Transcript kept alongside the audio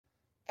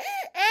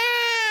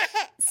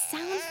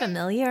Sound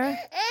familiar?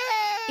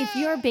 If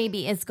your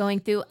baby is going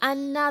through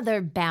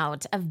another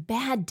bout of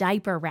bad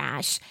diaper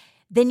rash,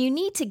 then you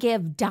need to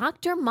give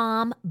Dr.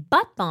 Mom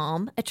Butt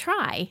Balm a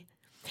try.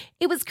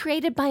 It was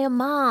created by a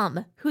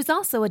mom who's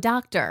also a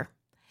doctor.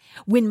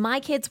 When my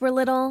kids were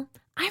little,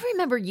 I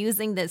remember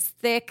using this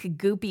thick,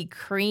 goopy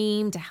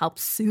cream to help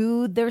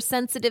soothe their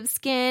sensitive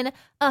skin.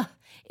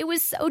 It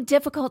was so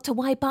difficult to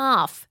wipe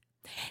off.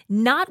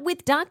 Not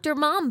with Dr.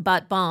 Mom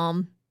Butt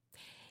Balm.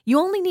 You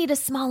only need a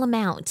small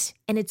amount,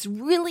 and it's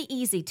really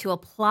easy to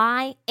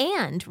apply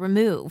and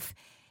remove.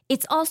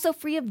 It's also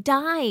free of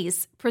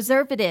dyes,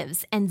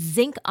 preservatives, and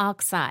zinc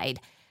oxide,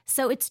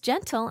 so it's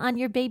gentle on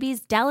your baby's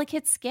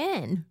delicate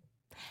skin.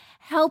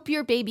 Help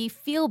your baby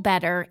feel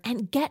better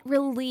and get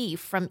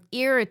relief from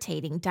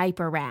irritating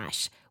diaper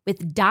rash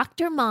with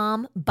Dr.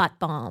 Mom Butt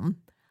Balm.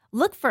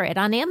 Look for it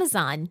on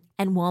Amazon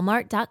and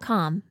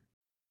Walmart.com.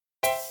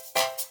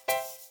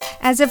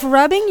 As if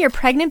rubbing your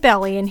pregnant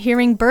belly and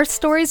hearing birth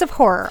stories of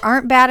horror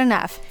aren't bad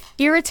enough,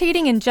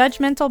 irritating and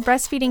judgmental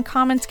breastfeeding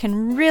comments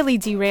can really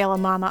derail a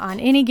mama on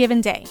any given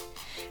day.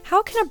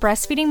 How can a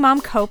breastfeeding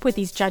mom cope with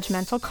these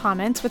judgmental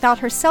comments without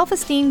her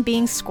self-esteem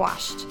being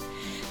squashed?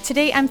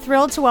 Today, I'm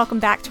thrilled to welcome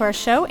back to our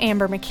show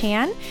Amber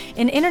McCann,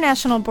 an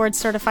international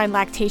board-certified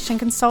lactation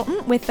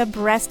consultant with the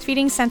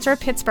Breastfeeding Center of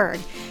Pittsburgh.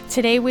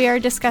 Today, we are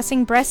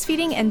discussing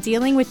breastfeeding and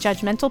dealing with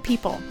judgmental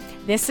people.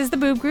 This is The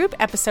Boob Group,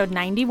 episode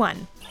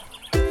 91.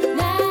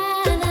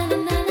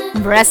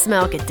 Breast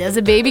milk, it does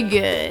a baby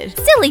good.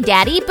 Silly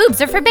daddy, boobs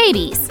are for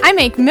babies. I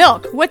make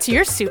milk. What's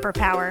your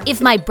superpower?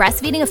 If my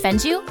breastfeeding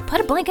offends you,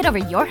 put a blanket over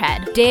your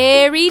head.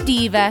 Dairy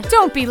diva.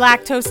 Don't be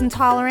lactose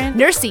intolerant.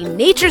 Nursing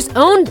nature's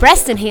own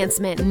breast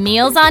enhancement.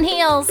 Meals on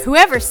heels.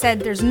 Whoever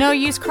said there's no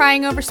use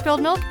crying over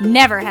spilled milk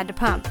never had to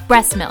pump.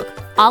 Breast milk.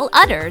 All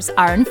udders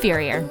are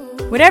inferior.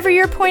 Whatever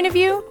your point of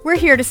view, we're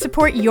here to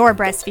support your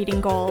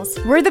breastfeeding goals.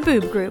 We're the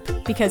Boob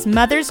Group, because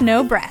mothers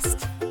know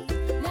breast.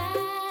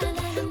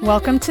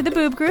 Welcome to the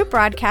Boob Group,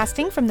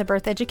 broadcasting from the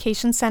Birth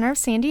Education Center of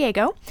San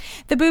Diego.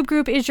 The Boob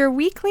Group is your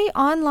weekly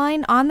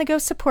online on-the-go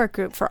support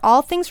group for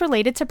all things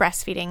related to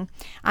breastfeeding.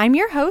 I'm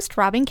your host,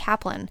 Robin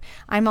Kaplan.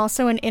 I'm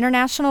also an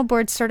international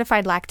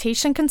board-certified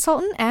lactation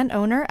consultant and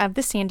owner of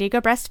the San Diego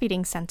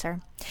Breastfeeding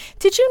Center.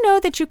 Did you know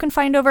that you can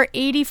find over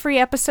 80 free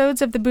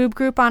episodes of the Boob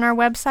Group on our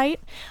website?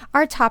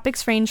 Our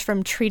topics range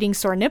from treating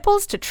sore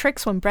nipples to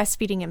tricks when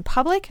breastfeeding in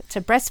public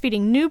to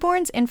breastfeeding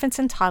newborns, infants,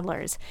 and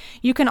toddlers.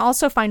 You can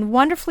also find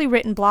wonderfully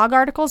written blog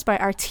articles by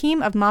our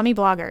team of mommy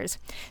bloggers.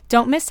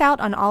 Don't miss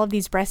out on all of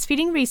these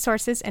breastfeeding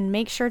resources and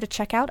make sure to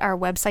check out our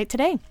website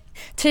today.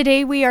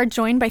 Today we are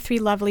joined by three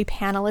lovely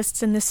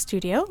panelists in the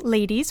studio.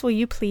 Ladies, will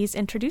you please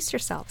introduce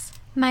yourselves?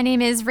 My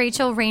name is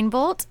Rachel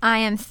Rainbolt. I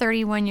am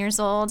 31 years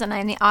old, and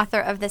I'm the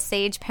author of the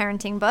Sage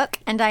Parenting book,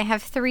 and I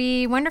have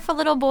three wonderful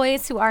little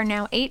boys who are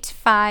now 8,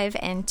 5,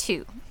 and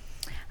 2.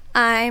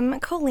 I'm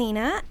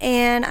Colina,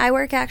 and I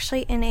work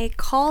actually in a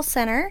call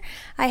center.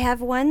 I have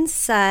one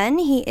son.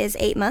 He is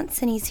 8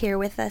 months, and he's here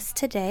with us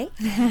today,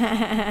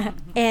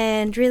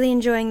 and really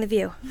enjoying the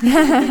view.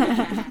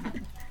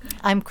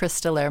 I'm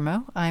Krista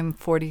Lermo. I'm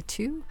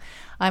 42.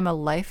 I'm a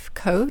life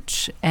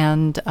coach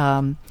and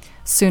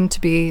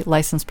soon-to-be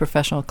licensed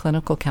professional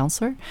clinical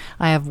counselor.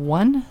 I have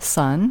one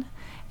son,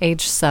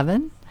 age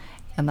 7,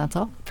 and that's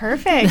all.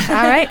 Perfect. All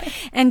right.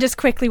 And just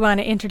quickly want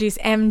to introduce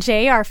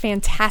MJ, our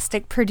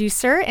fantastic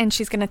producer, and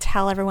she's going to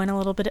tell everyone a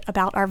little bit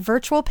about our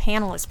virtual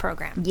panelist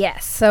program.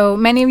 Yes. So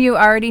many of you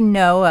already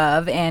know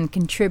of and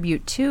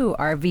contribute to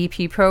our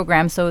VP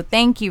program. So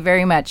thank you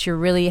very much. You're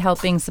really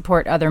helping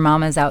support other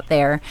mamas out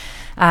there.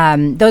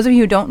 Those of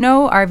you who don't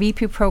know, our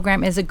VP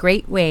program is a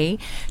great way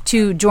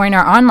to join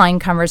our online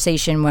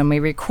conversation when we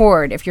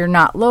record. If you're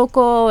not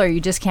local or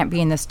you just can't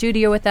be in the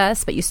studio with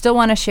us, but you still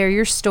want to share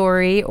your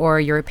story or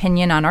your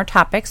opinion on our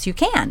topics, you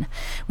can.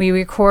 We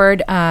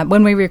record,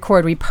 when we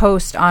record, we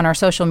post on our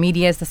social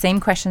medias the same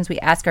questions we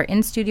ask our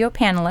in-studio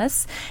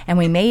panelists, and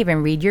we may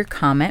even read your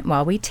comment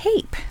while we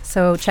tape.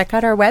 So check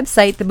out our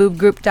website,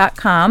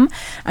 theboobgroup.com,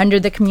 under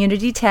the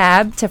community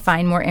tab to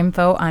find more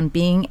info on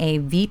being a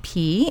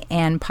VP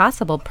and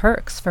possible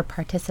perks for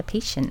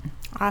participation.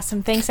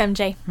 Awesome. Thanks,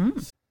 MJ.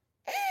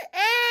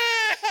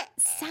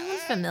 Sound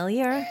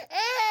familiar?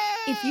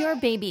 If your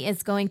baby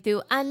is going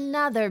through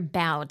another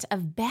bout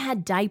of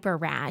bad diaper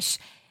rash,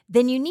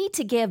 then you need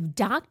to give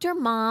Dr.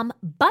 Mom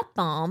Butt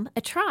Balm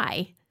a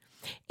try.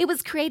 It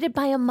was created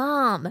by a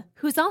mom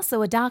who's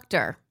also a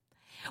doctor.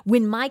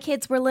 When my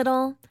kids were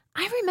little,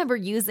 I remember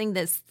using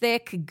this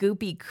thick,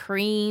 goopy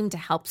cream to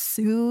help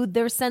soothe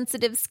their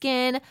sensitive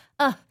skin.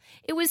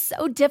 It was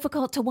so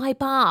difficult to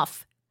wipe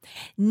off.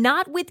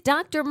 Not with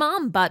Dr.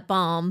 Mom Butt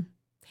Balm.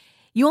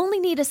 You only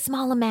need a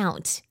small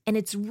amount, and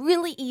it's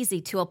really easy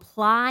to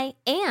apply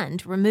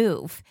and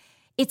remove.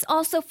 It's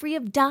also free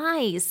of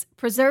dyes,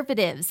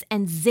 preservatives,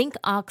 and zinc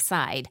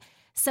oxide,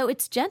 so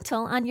it's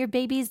gentle on your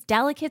baby's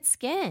delicate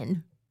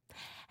skin.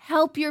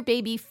 Help your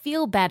baby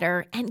feel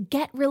better and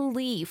get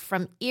relief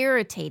from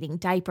irritating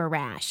diaper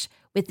rash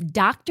with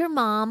Dr.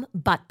 Mom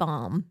Butt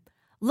Balm.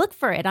 Look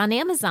for it on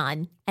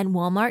Amazon and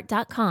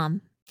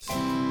Walmart.com.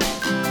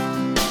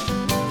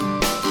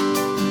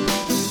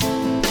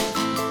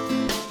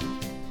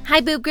 Hi,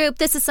 Boob Group.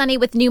 This is Sunny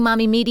with New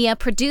Mommy Media,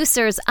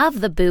 producers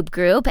of the Boob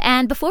Group.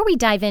 And before we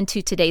dive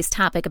into today's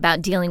topic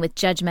about dealing with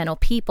judgmental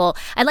people,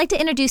 I'd like to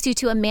introduce you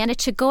to Amanda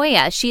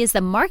Chagoya. She is the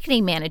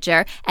marketing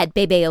manager at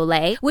Bebe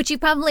Olay, which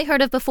you've probably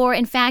heard of before.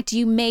 In fact,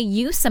 you may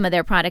use some of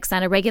their products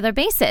on a regular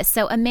basis.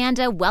 So,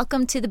 Amanda,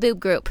 welcome to the Boob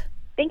Group.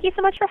 Thank you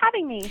so much for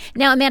having me.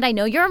 Now, Amanda, I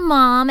know you're a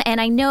mom,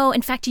 and I know,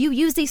 in fact, you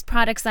use these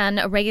products on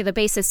a regular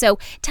basis. So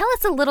tell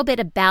us a little bit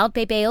about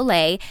Bebe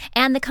Olay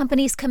and the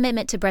company's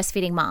commitment to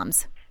breastfeeding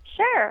moms.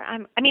 Sure.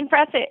 For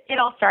us, it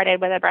all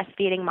started with a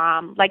breastfeeding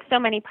mom. Like so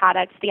many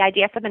products, the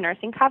idea for the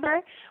nursing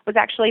cover was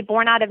actually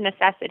born out of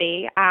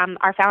necessity.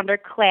 Our founder,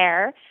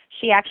 Claire,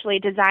 she actually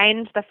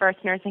designed the first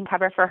nursing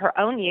cover for her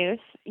own use.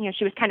 You know,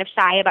 she was kind of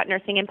shy about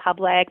nursing in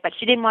public, but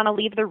she didn't want to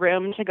leave the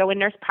room to go and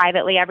nurse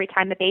privately every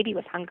time the baby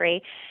was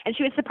hungry. And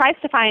she was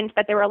surprised to find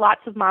that there were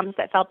lots of moms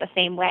that felt the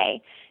same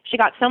way. She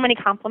got so many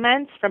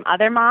compliments from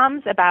other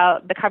moms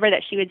about the cover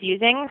that she was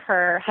using.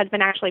 Her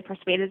husband actually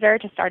persuaded her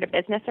to start a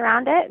business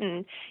around it.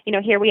 And,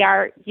 here we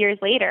are years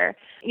later.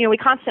 We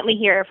constantly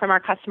hear from our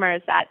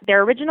customers that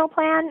their original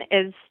plan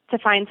is to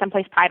find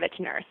someplace private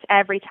to nurse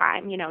every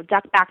time,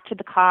 duck back to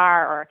the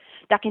car or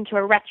duck into a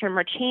restroom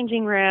or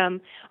changing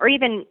room, or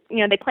even,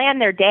 they plan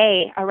their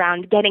day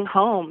around getting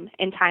home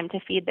in time to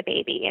feed the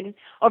baby. And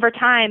over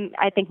time,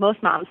 I think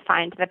most moms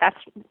find that that's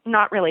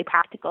not really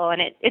practical.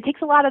 And it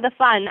takes a lot of the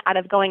fun out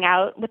of going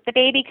out with the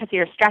baby because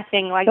you're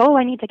stressing like, oh,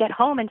 I need to get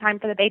home in time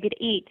for the baby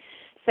to eat.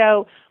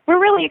 So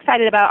we're really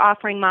excited about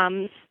offering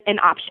moms an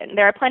option.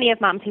 There are plenty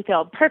of moms who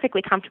feel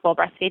perfectly comfortable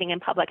breastfeeding in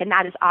public, and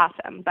that is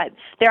awesome. But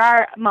there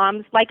are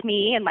moms like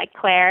me and like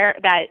Claire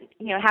that,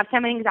 have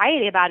some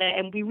anxiety about it,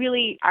 and we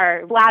really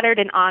are flattered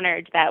and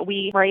honored that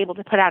we were able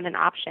to put out an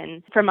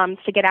option for moms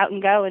to get out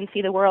and go and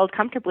see the world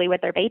comfortably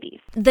with their babies.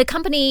 The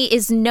company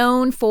is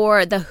known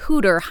for the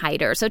Hooter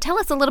Hider. So tell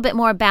us a little bit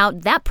more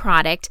about that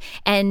product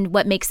and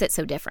what makes it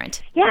so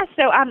different. Yeah,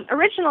 so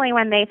originally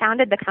when they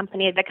founded the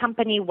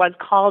company was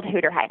called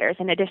Hooter Hiders,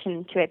 in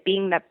addition to it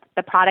being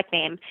the product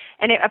name.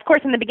 And of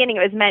course, in the beginning, it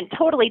was meant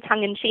totally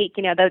tongue-in-cheek.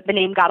 The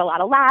name got a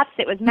lot of laughs.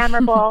 It was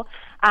memorable.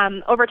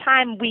 Over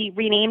time, we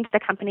renamed the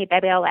company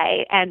Bebe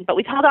Olay, but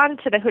we've held on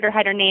to the Hooter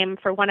Hider name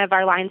for one of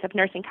our lines of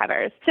nursing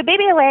covers. So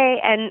Bebe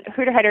Olay and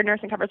Hooter Hider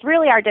nursing covers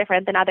really are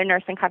different than other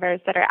nursing covers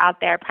that are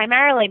out there,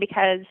 primarily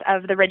because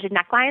of the rigid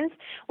necklines.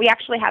 We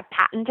actually have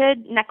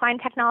patented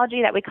neckline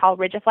technology that we call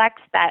Rigiflex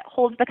that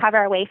holds the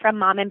cover away from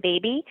mom and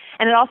baby,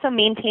 and it also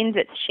maintains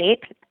its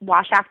shape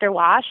wash after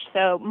wash.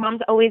 So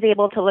mom's always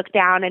able to look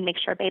down and make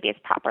sure baby is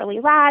properly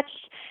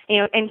latched,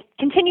 and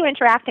continue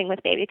interacting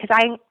with baby because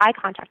eye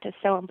contact is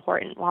so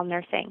important while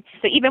nursing.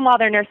 So even while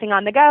they're nursing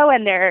on the go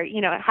and they're,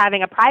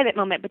 having a private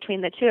moment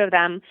between the two of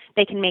them,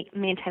 they can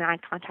maintain eye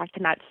contact,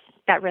 and that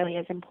really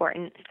is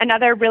important.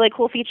 Another really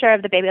cool feature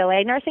of the Bebe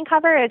Olay nursing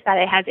cover is that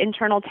it has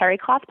internal terry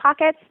cloth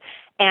pockets.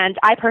 And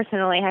I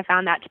personally have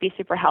found that to be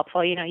super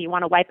helpful. You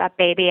want to wipe up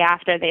baby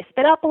after they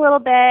spit up a little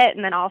bit,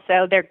 and then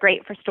also they're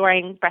great for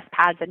storing breast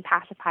pads and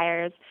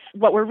pacifiers.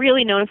 What we're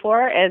really known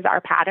for is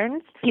our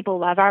patterns. People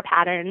love our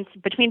patterns.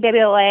 Between Bebe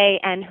Olay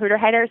and Hooter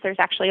Hiders, there's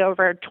actually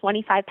over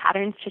 25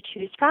 patterns to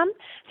choose from.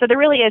 So there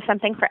really is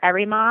something for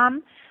every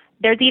mom.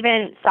 There's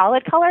even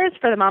solid colors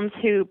for the moms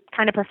who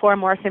kind of prefer a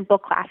more simple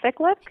classic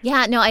look.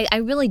 Yeah, no, I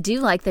really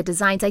do like the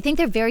designs. I think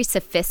they're very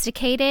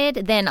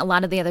sophisticated than a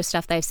lot of the other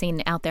stuff that I've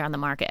seen out there on the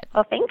market.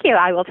 Well, thank you.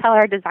 I will tell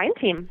our design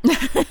team.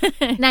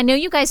 And I know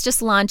you guys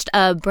just launched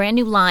a brand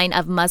new line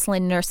of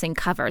muslin nursing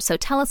covers. So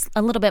tell us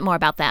a little bit more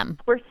about them.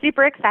 We're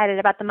super excited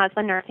about the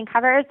muslin nursing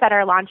covers that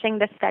are launching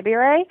this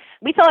February.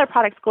 We sell our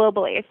products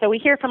globally, so we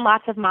hear from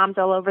lots of moms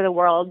all over the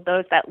world,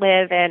 those that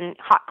live in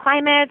hot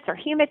climates or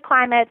humid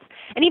climates,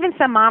 and even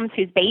some moms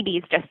whose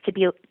babies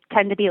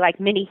tend to be like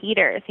mini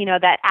heaters,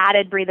 that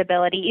added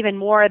breathability even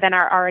more than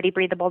our already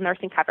breathable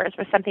nursing covers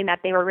was something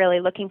that they were really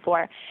looking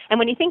for. And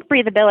when you think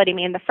breathability,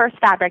 the first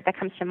fabric that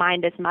comes to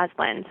mind is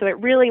muslin. So it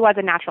really was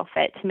a natural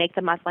fit to make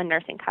the muslin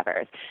nursing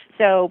covers.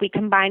 So we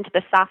combined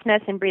the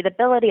softness and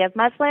breathability of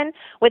muslin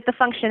with the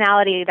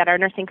functionality that our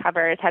nursing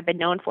covers have been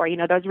known for,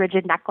 those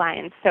rigid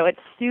necklines. So it's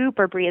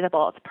super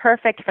breathable. It's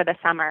perfect for the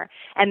summer.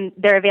 And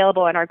they're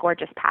available in our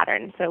gorgeous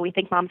patterns. So we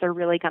think moms are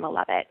really going to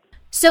love it.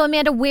 So,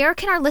 Amanda, where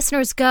can our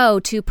listeners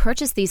go to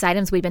purchase these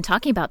items we've been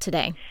talking about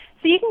today?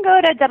 So you can go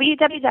to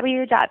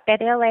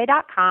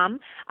www.bebeolay.com.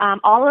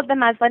 All of the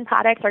muslin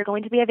products are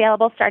going to be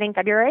available starting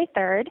February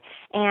 3rd,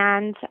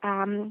 and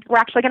we're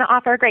actually going to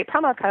offer a great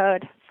promo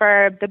code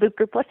for the Boob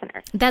Group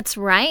listeners. That's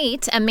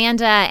right.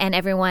 Amanda and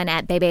everyone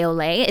at Bebe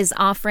Olay is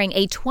offering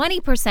a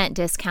 20%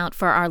 discount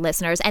for our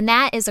listeners, and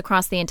that is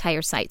across the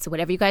entire site. So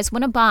whatever you guys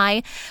want to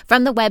buy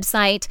from the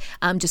website,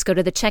 just go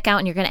to the checkout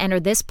and you're going to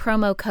enter this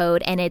promo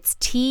code, and it's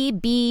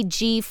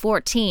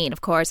TBG14.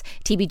 Of course,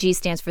 TBG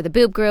stands for the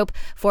Boob Group,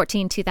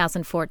 2014.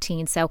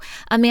 So,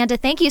 Amanda,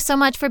 thank you so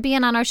much for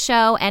being on our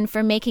show and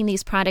for making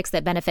these products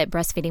that benefit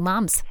breastfeeding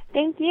moms.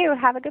 Thank you.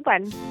 Have a good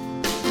one.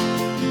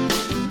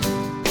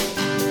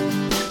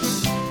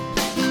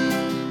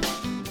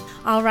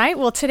 All right,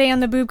 well, today on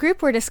the Boob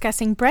Group, we're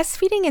discussing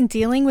breastfeeding and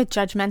dealing with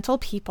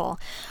judgmental people.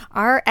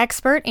 Our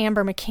expert,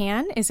 Amber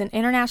McCann, is an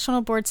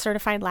international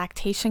board-certified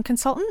lactation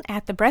consultant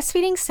at the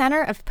Breastfeeding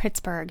Center of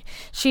Pittsburgh.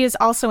 She is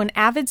also an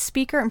avid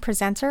speaker and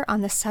presenter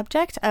on the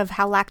subject of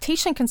how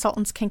lactation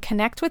consultants can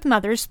connect with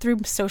mothers through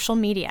social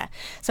media.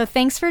 So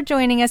thanks for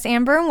joining us,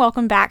 Amber, and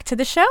welcome back to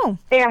the show.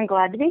 Hey, I'm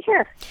glad to be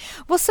here.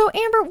 Well, so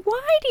Amber,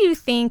 why do you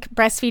think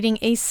breastfeeding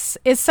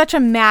is such a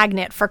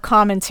magnet for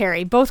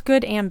commentary, both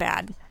good and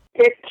bad?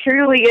 It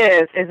truly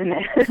is, isn't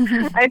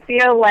it? I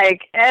feel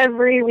like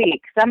every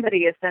week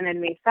somebody is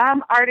sending me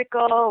some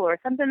article or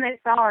something they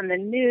saw on the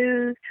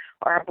news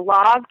or a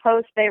blog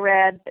post they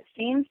read that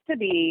seems to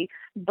be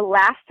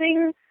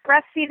blasting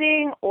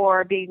breastfeeding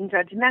or being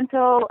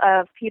judgmental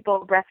of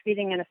people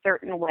breastfeeding in a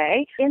certain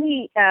way.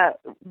 Any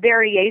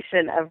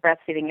variation of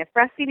breastfeeding. If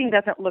breastfeeding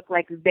doesn't look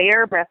like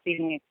their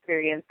breastfeeding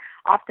experience,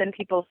 often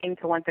people seem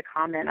to want to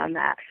comment on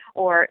that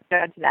or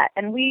judge that.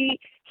 And we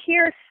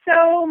hear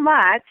so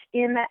much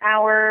in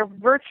our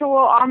virtual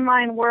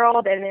online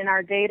world and in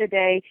our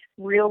day-to-day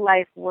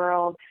real-life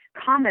world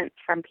comments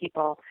from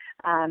people,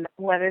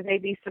 whether they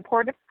be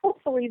supportive.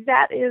 Hopefully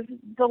that is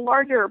the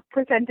larger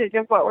percentage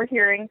of what we're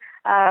hearing,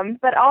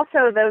 but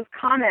also those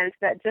comments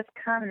that just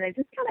come and they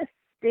just kind of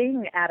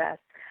sting at us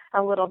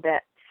a little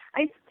bit.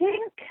 I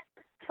think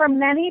for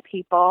many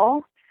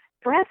people,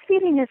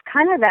 breastfeeding is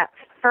kind of that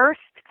first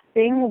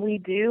thing we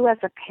do as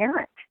a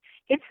parent.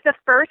 It's the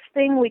first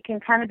thing we can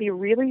kind of be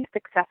really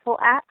successful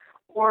at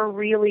or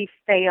really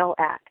fail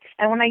at.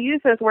 And when I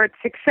use those words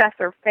success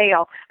or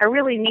fail, I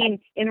really mean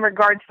in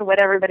regards to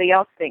what everybody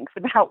else thinks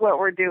about what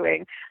we're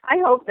doing. I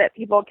hope that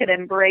people can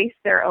embrace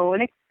their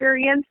own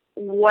experience,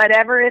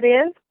 whatever it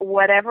is,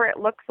 whatever it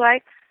looks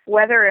like,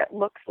 whether it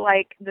looks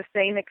like the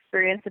same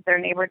experience that their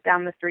neighbors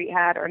down the street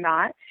had or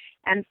not,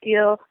 and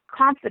feel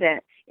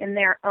confident in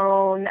their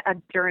own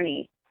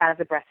journey as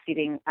a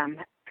breastfeeding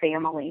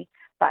family.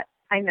 But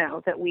I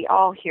know that we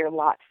all hear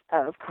lots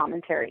of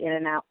commentary in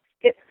and out.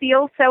 It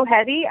feels so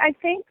heavy, I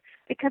think,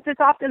 because it's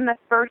often the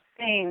first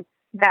thing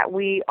that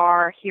we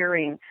are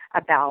hearing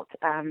about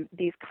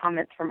these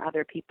comments from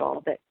other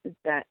people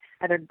that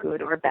either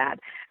good or bad.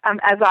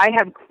 As I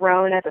have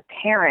grown as a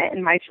parent,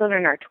 and my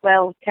children are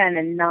 12, 10,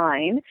 and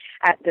 9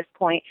 at this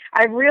point,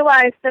 I've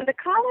realized that the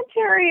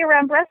commentary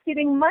around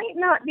breastfeeding might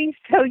not be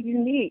so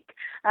unique.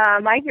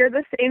 I hear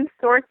the same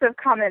sorts of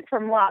comments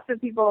from lots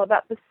of people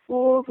about the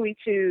schools we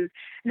choose,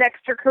 the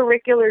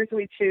extracurriculars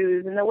we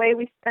choose, and the way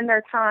we spend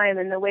our time,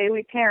 and the way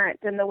we parent,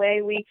 and the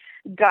way we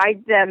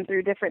guide them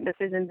through different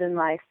decisions in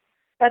life.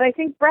 But I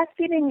think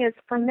breastfeeding is,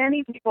 for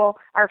many people,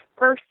 our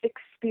first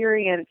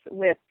experience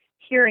with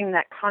hearing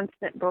that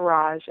constant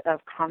barrage of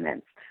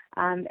comments.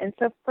 And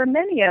so for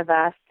many of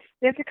us,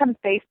 we have to come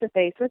face to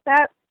face with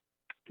that,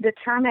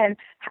 determine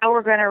how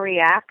we're going to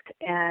react,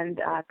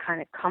 and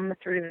kind of come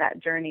through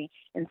that journey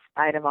in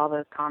spite of all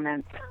those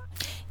comments.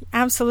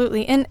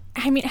 Absolutely. And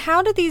I mean,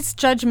 how do these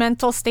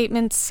judgmental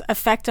statements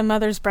affect a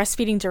mother's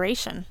breastfeeding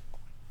duration?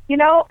 You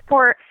know,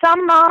 for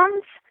some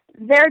moms,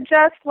 they're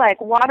just like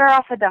water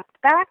off a duck's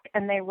back,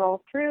 and they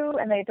roll through,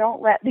 and they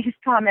don't let these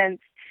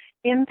comments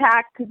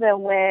impact the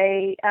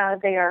way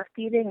they are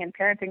feeding and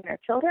parenting their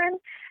children.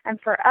 And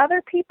for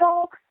other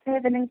people, they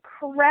have an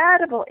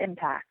incredible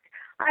impact.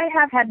 I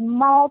have had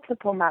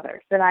multiple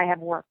mothers that I have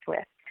worked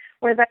with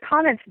where the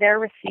comments they're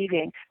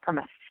receiving from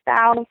a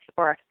spouse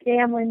or a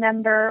family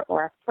member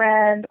or a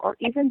friend or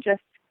even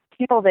just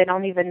people they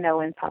don't even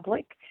know in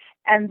public,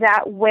 and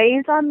that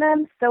weighs on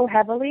them so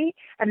heavily,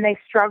 and they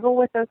struggle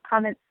with those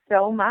comments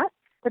so much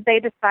that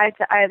they decide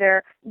to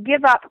either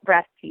give up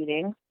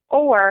breastfeeding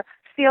or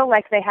feel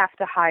like they have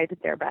to hide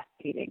their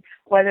breastfeeding,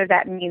 whether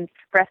that means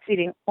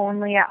breastfeeding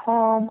only at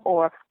home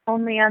or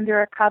only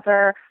under a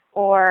cover,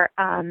 or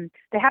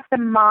they have to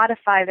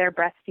modify their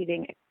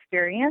breastfeeding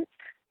experience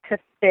to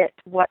fit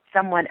what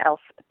someone else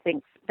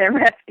thinks their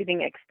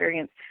breastfeeding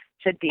experience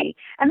should be.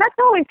 And that's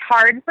always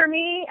hard for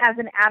me as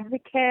an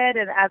advocate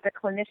and as a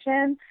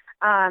clinician.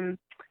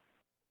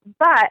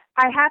 But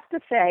I have to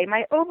say,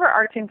 my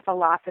overarching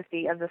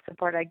philosophy of the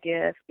support I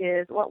give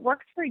is what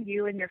works for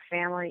you and your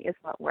family is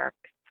what works.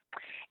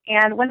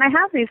 And when I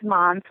have these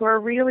moms who are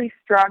really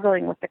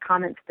struggling with the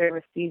comments they're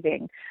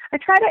receiving, I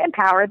try to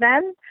empower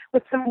them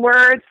with some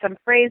words, some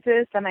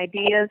phrases, some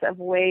ideas of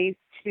ways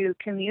to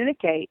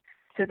communicate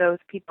to those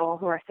people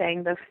who are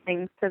saying those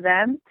things to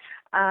them,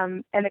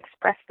 and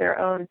express their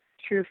own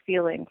true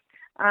feelings.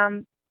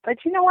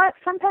 But you know what?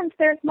 Sometimes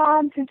there's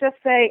moms who just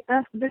say,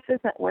 this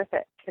isn't worth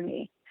it to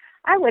me.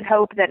 I would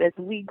hope that as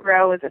we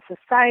grow as a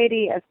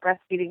society, as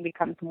breastfeeding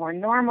becomes more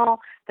normal,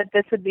 that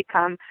this would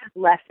become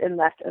less and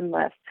less and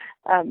less.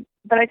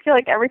 But I feel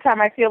like every time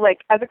I feel like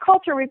as a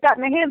culture we've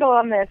gotten a handle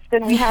on this,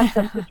 then we have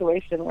some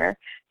situation where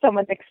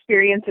someone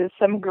experiences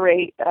some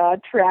great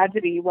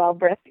tragedy while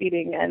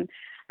breastfeeding, and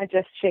I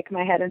just shake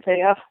my head and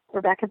say, oh,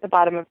 we're back at the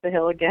bottom of the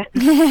hill again.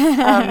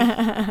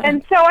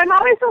 And so I'm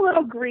always a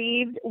little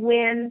grieved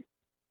when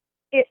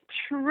it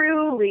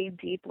truly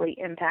deeply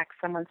impacts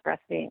someone's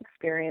breastfeeding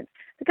experience,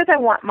 because I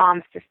want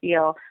moms to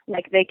feel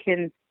like they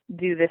can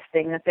do this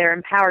thing, that they're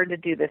empowered to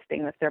do this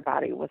thing that their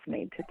body was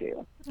made to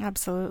do.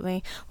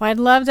 Absolutely. Well, I'd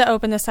love to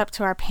open this up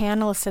to our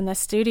panelists in the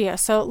studio.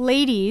 So,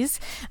 ladies,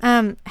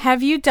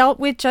 have you dealt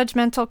with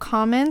judgmental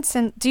comments?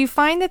 And do you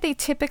find that they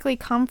typically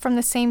come from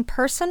the same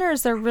person, or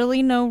is there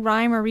really no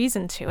rhyme or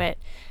reason to it?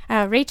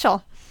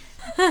 Rachel?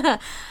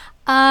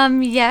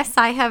 Yes,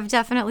 I have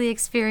definitely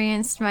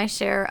experienced my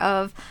share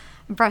of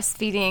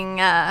breastfeeding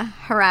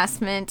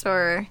harassment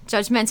or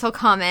judgmental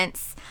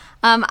comments.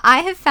 I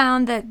have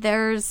found that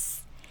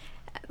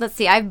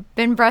I've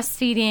been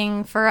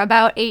breastfeeding for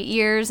about 8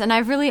 years, and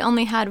I've really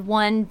only had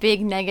one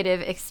big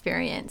negative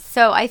experience.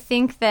 So I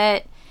think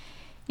that,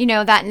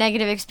 that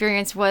negative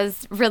experience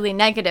was really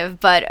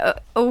negative,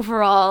 but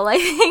overall, I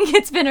think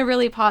it's been a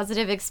really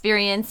positive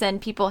experience,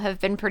 and people have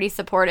been pretty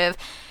supportive.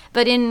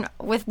 But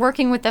with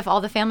working with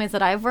all the families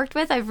that I've worked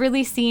with, I've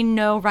really seen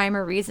no rhyme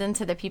or reason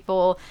to the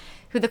people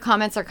who the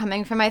comments are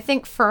coming from. I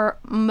think for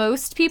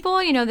most people,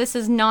 this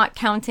is not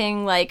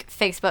counting like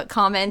Facebook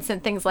comments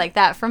and things like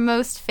that. For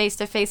most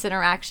face-to-face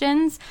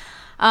interactions,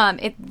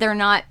 they're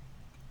not,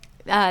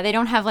 they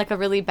don't have like a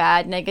really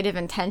bad negative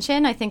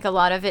intention. I think a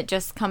lot of it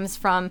just comes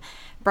from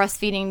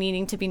breastfeeding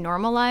needing to be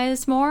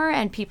normalized more,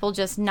 and people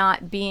just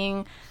not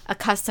being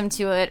accustomed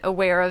to it,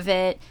 aware of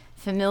it,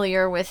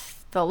 familiar with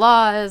the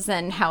laws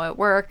and how it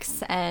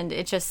works, and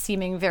it just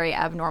seeming very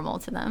abnormal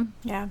to them.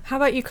 Yeah. How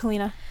about you,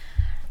 Kalina?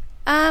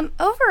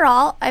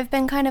 Overall, I've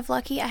been kind of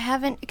lucky. I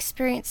haven't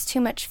experienced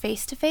too much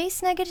face-to-face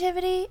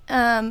negativity.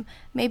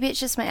 Maybe it's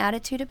just my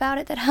attitude about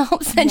it that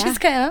helps. I just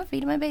kind of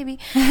feeding my baby.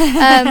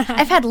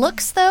 I've had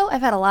looks, though.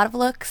 I've had a lot of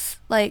looks.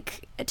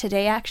 Like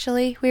today,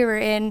 actually, we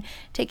were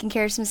taking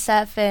care of some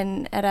stuff at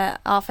an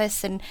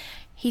office, and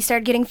he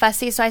started getting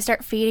fussy, so I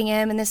start feeding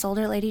him, and this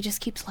older lady just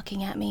keeps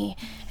looking at me,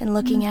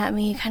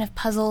 kind of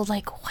puzzled,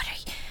 like, what are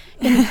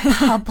you, in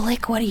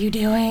public, what are you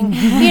doing? But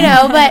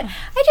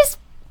I just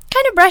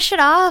kind of brush it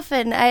off,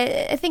 and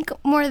I think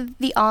more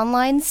the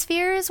online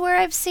sphere is where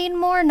I've seen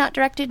more, not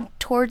directed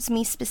towards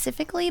me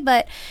specifically,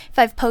 but if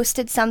I've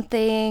posted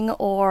something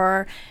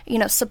or,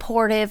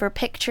 supportive or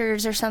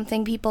pictures or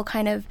something, people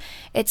kind of,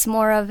 it's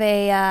more of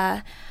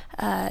a,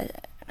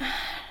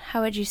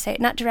 how would you say it?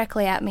 Not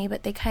directly at me,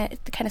 but they kind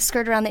of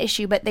skirt around the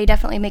issue, but they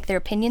definitely make their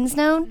opinions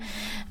known.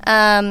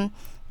 I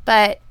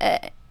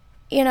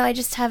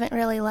just haven't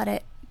really let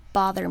it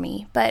bother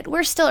me. But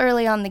we're still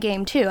early on the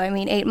game, too. I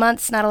mean, 8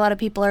 months, not a lot of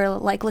people are,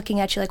 like, looking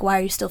at you like, why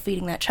are you still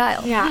feeding that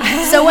child?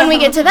 Yeah. So when we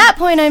get to that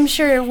point, I'm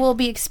sure we'll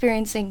be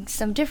experiencing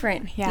some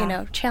different,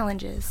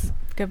 challenges.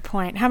 Good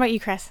point. How about you,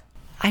 Chris?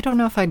 I don't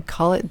know if I'd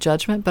call it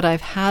judgment, but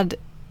I've had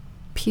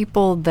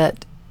people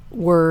that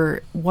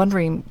were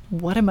wondering,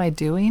 what am I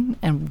doing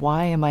and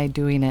why am I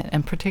doing it?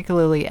 And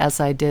particularly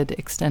as I did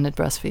extended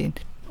breastfeed,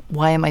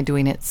 why am I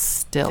doing it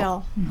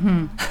still?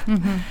 Mm-hmm.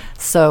 Mm-hmm.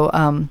 So,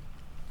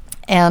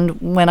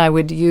 and when I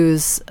would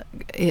use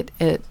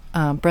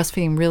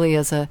breastfeeding really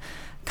as a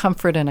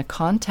comfort and a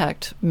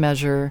contact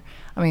measure,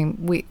 I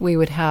mean, we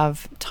would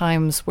have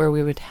times where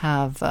we would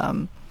have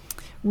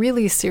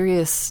really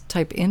serious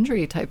type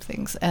injury type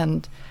things,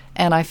 and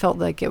I felt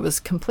like it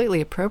was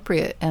completely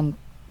appropriate and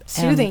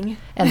soothing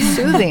and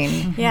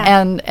soothing. Yeah.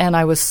 And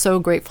I was so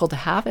grateful to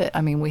have it. I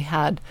mean, we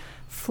had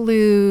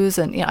flus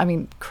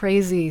and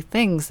crazy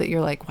things that you're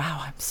like,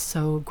 wow, I'm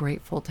so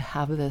grateful to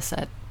have this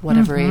at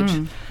whatever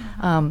age.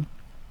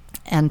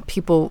 And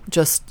people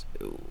just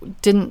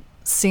didn't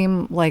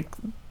seem like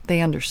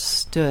they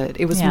understood.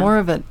 It was more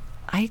of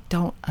I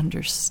don't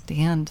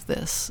understand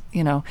this,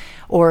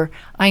 or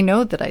I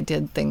know that I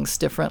did things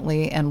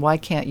differently, and why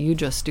can't you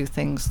just do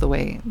things the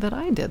way that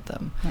I did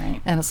them? Right.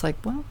 And it's like,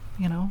 well,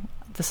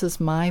 this is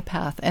my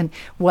path. And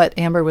what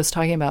Amber was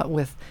talking about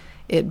with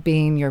it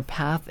being your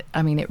path,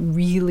 I mean, it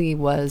really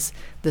was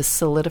this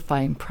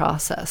solidifying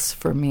process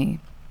for me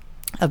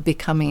of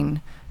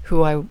becoming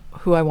who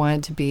I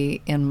wanted to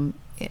be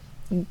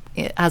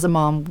as a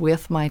mom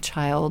with my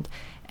child,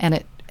 and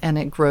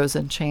it grows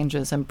and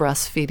changes, and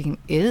breastfeeding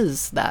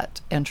is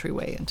that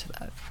entryway into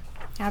that.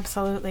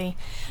 Absolutely.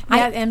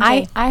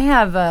 I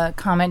have a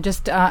comment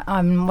just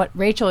on what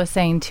Rachel is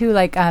saying too.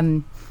 Like,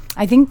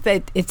 I think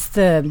that it's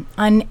the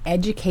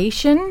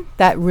uneducation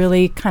that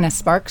really kind of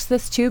sparks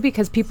this too,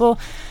 because people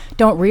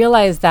don't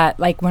realize that,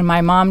 like when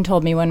my mom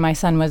told me when my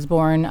son was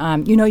born,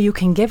 you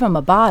can give him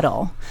a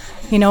bottle,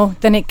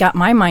 then it got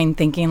my mind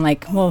thinking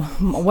like, well,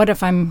 what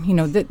if I'm,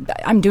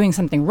 I'm doing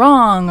something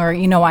wrong, or,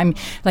 I'm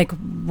like,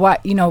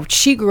 what,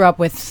 she grew up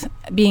with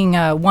being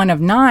one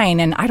of 9,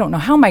 and I don't know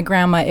how my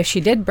grandma, if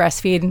she did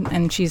breastfeed,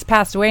 and she's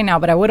passed away now,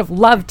 but I would have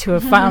loved to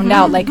have found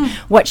out like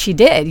what she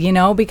did,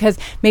 because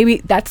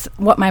maybe that's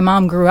what my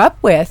mom grew up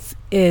with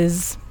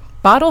is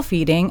bottle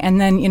feeding. And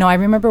then, I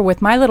remember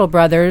with my little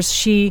brothers,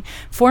 she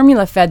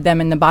formula fed them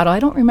in the bottle. I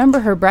don't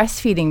remember her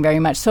breastfeeding very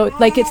much. So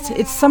like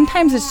it's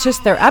sometimes it's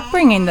just their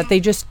upbringing that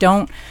they just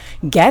don't,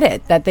 get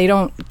it, that they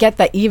don't get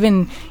that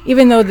even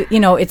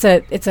though, it's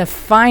a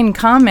fine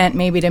comment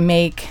maybe to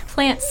make.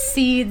 Plant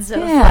seeds of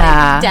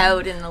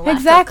doubt in the lack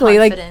exactly.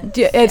 of confidence.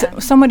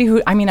 It's somebody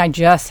who, I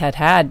just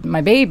had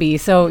my baby.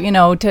 So,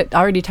 to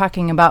already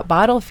talking about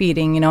bottle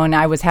feeding, and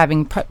I was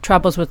having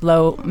troubles with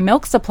low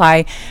milk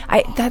supply.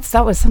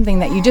 That was something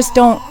that you just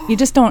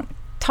don't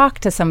talk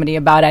to somebody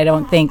about, I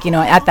don't think,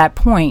 at that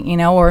point,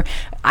 or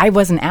I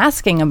wasn't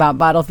asking about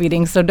bottle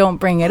feeding, so don't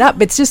bring it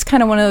up. It's just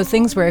kind of one of those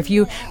things where if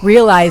you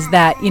realize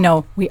that,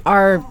 we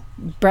are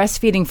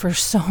breastfeeding for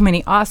so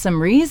many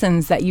awesome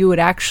reasons, that you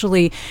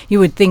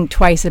would think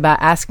twice about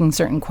asking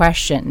certain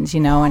questions,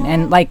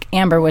 and like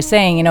Amber was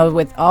saying,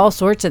 with all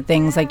sorts of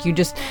things, like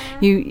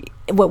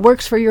what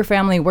works for your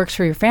family works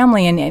for your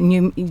family, and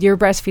your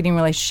breastfeeding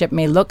relationship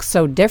may look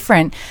so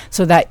different,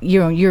 so that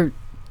you're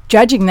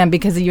judging them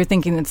because you're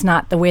thinking it's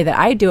not the way that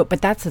I do it. But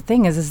that's the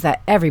thing is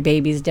that every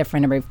baby is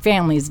different, every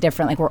family is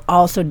different. Like, we're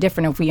all so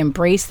different. If we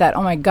embrace that,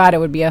 oh my God, it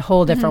would be a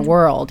whole different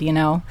world,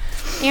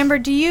 Amber,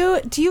 do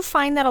you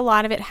find that a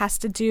lot of it has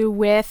to do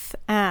with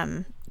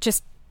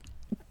just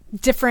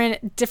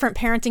different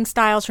parenting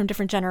styles from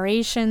different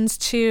generations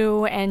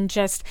too, and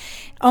just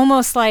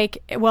almost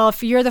like, well,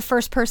 if you're the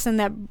first person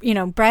that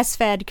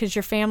breastfed because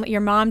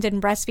your mom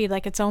didn't breastfeed,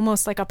 like it's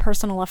almost like a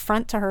personal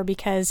affront to her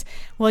because,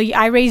 well,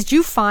 I raised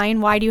you fine,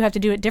 why do you have to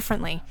do it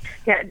differently?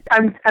 Yeah,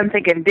 I'm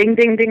thinking ding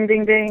ding ding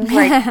ding ding,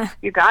 like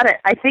you got it.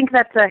 I think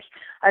that's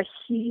a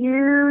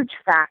huge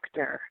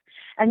factor.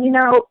 And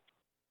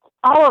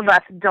all of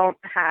us don't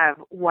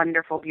have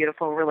wonderful,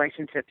 beautiful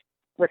relationships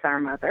with our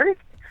mothers,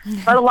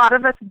 but a lot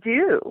of us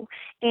do.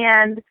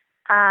 And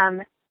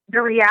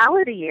the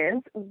reality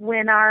is,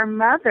 when our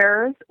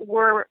mothers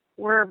were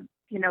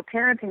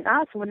parenting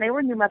us, when they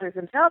were new mothers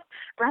themselves,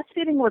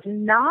 breastfeeding was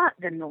not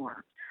the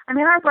norm.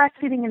 Our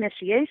breastfeeding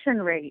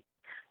initiation rates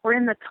were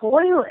in the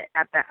toilet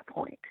at that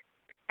point.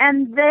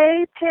 And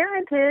they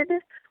parented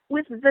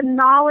with the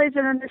knowledge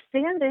and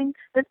understanding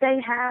that they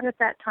had at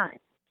that time.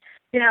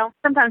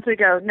 Sometimes we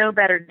go, know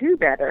better, do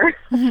better.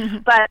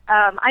 But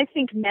I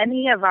think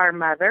many of our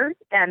mothers,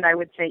 and I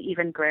would say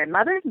even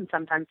grandmothers and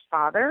sometimes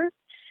fathers,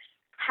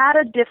 had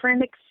a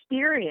different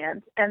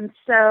experience. And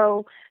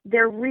so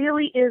there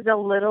really is a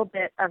little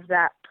bit of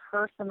that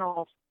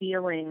personal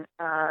feeling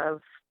of,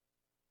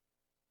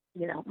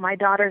 my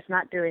daughter's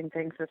not doing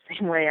things the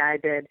same way I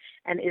did.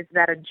 And is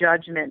that a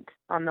judgment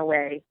on the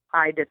way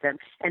I did them?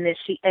 And is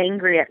she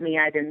angry at me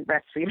I didn't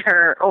breastfeed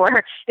her?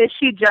 Or is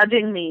she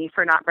judging me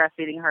for not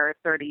breastfeeding her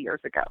 30 years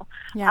ago?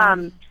 Yeah.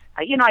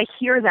 I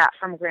hear that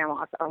from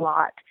grandmas a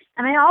lot.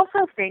 And I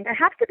also think I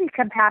have to be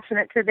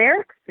compassionate to their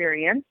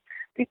experience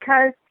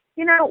because,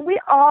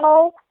 we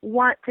all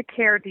want to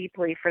care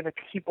deeply for the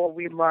people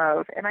we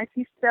love. And I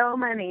see so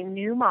many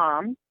new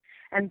moms,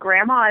 and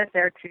grandma is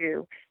there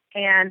too.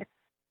 And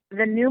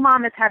the new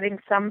mom is having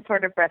some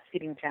sort of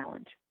breastfeeding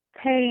challenge.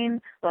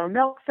 Pain, low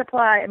milk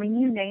supply,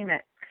 you name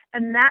it.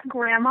 And that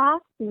grandma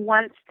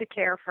wants to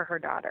care for her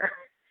daughter.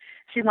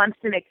 She wants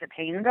to make the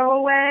pain go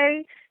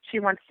away. She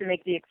wants to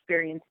make the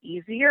experience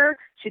easier.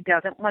 She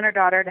doesn't want her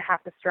daughter to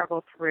have to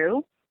struggle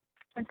through.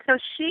 And so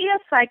she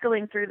is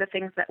cycling through the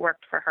things that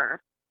worked for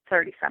her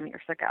 30-some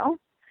years ago.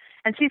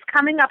 And she's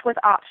coming up with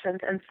options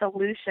and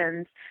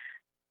solutions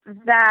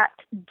that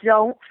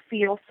don't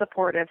feel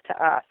supportive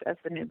to us as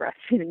the new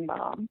breastfeeding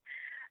mom.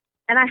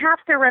 And I have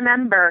to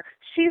remember,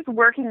 she's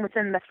working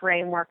within the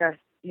framework of,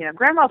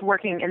 grandma's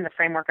working in the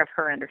framework of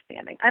her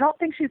understanding. I don't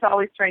think she's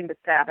always trying to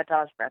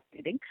sabotage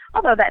breastfeeding,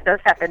 although that does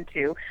happen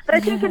too. But I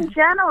think in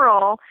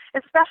general,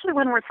 especially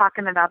when we're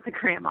talking about the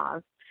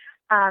grandmas,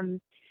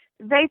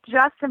 they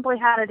just simply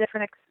had a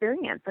different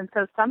experience. And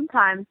so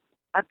sometimes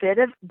a bit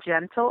of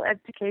gentle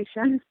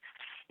education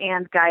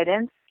and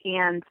guidance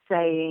and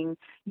saying,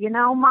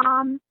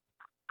 Mom,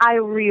 I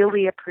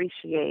really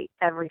appreciate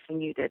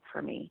everything you did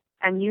for me,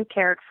 and you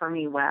cared for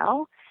me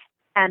well,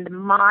 and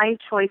my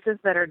choices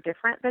that are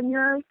different than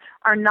yours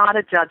are not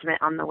a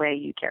judgment on the way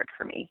you cared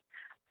for me,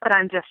 but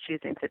I'm just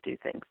choosing to do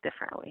things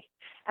differently.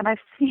 And I've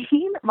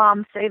seen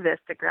moms say this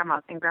to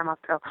grandmas, and grandmas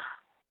go,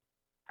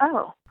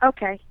 oh,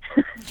 okay.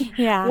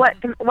 Yeah. What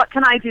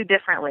can I do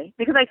differently?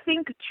 Because I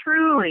think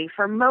truly,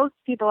 for most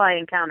people I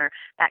encounter,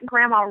 that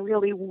grandma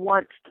really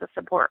wants to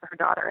support her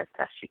daughter as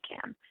best she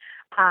can.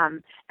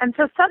 And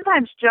so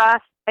sometimes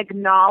just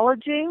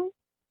acknowledging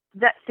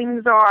that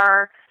things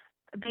are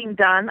being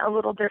done a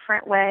little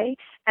different way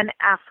and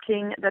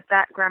asking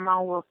that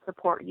grandma will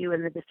support you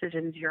in the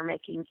decisions you're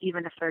making,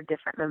 even if they're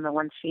different than the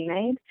ones she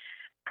made,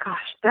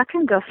 gosh, that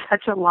can go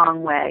such a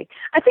long way.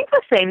 I think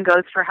the same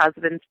goes for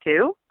husbands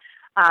too.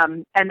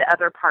 And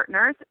other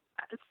partners.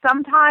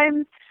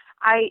 Sometimes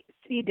I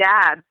see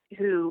dads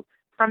who,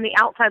 from the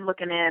outside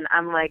looking in,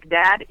 I'm like,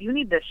 Dad, you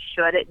need to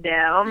shut it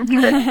down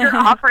because you're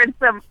offering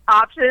some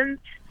options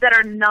that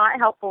are not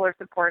helpful or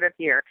supportive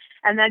here.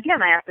 And then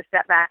again, I have to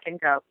step back and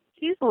go,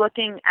 he's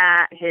looking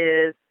at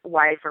his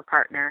wife or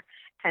partner,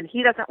 and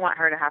he doesn't want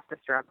her to have to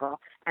struggle,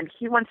 and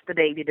he wants the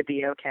baby to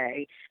be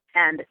okay.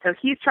 And so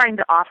he's trying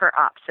to offer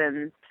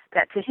options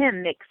that to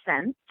him make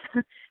sense.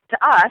 To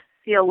us,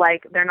 feel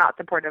like they're not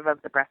supportive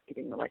of the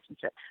breastfeeding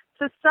relationship.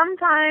 So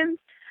sometimes,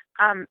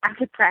 as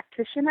a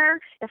practitioner,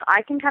 if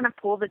I can kind of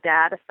pull the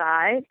dad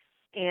aside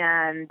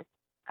and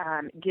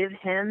give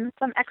him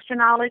some extra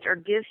knowledge or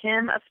give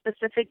him a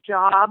specific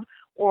job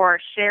or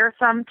share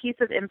some piece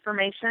of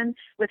information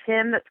with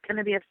him that's going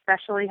to be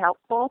especially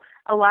helpful,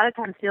 a lot of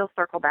times he'll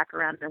circle back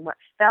around and what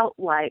felt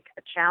like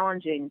a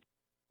challenging,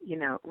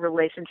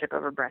 relationship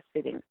over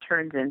breastfeeding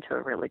turns into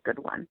a really good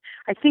one.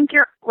 I think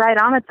you're right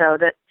on it, though,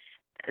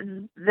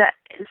 that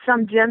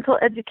some gentle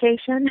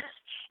education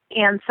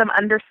and some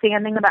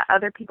understanding about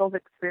other people's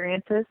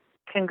experiences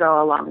can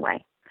go a long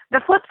way.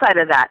 The flip side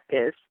of that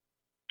is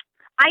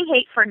I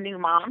hate for new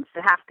moms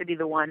to have to be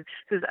the one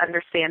who's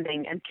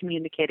understanding and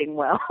communicating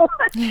well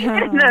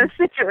in those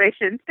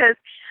situations because,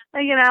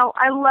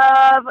 I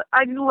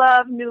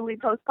love newly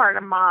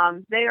postpartum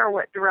moms. They are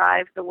what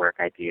drives the work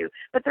I do,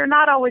 but they're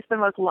not always the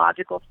most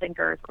logical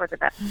thinkers or the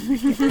best.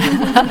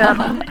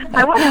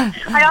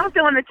 I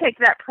also want to take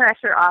that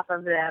pressure off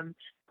of them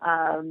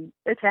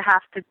to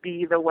have to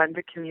be the one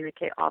to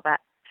communicate all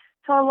that.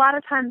 So a lot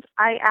of times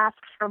I ask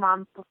for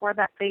moms before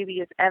that baby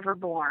is ever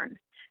born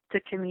to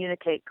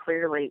communicate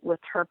clearly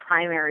with her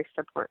primary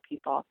support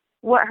people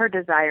what her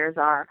desires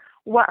are,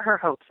 what her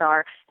hopes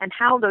are, and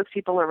how those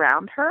people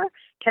around her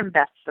can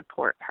best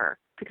support her.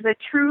 Because I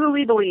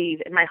truly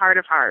believe in my heart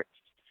of hearts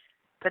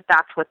that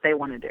that's what they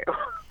want to do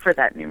for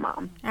that new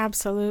mom.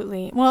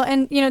 Absolutely. Well,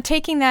 and,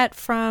 taking that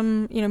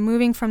from,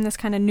 moving from this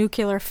kind of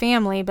nuclear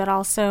family, but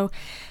also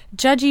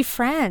judgy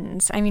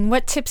friends. I mean,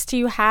 what tips do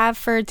you have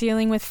for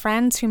dealing with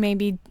friends who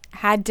maybe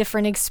had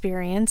different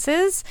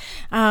experiences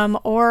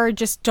or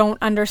just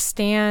don't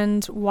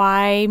understand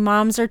why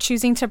moms are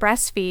choosing to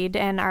breastfeed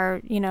and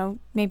are,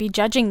 maybe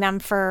judging them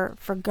for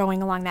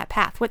going along that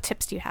path? What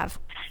tips do you have?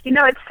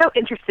 It's so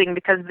interesting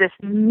because this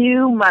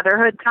new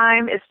motherhood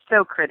time is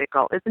so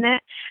critical, isn't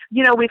it?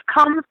 We've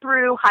come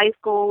through high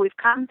school, we've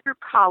come through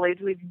college,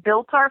 we've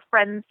built our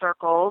friend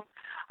circles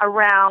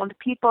around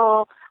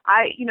people.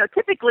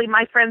 Typically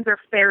my friends are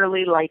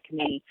fairly like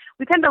me.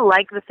 We tend to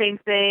like the same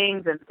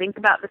things and think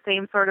about the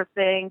same sort of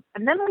things.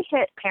 And then we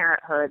hit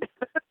parenthood.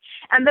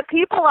 And the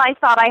people I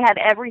thought I had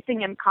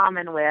everything in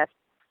common with,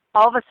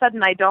 all of a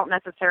sudden I don't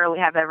necessarily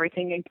have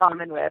everything in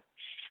common with.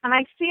 And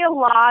I see a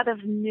lot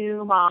of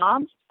new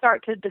moms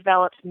start to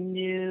develop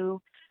new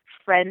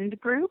friend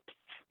groups.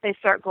 They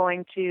start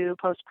going to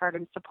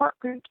postpartum support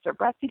groups or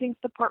breastfeeding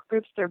support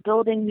groups. They're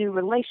building new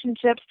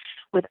relationships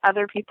with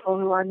other people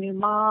who are new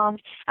moms.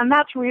 And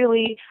that's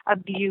really a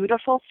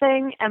beautiful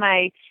thing. And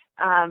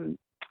I'm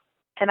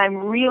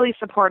really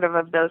supportive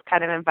of those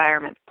kind of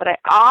environments. But I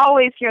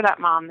always hear that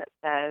mom that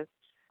says,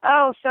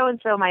 oh,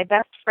 so-and-so, my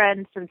best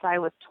friend since I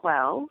was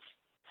 12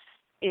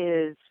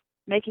 is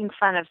making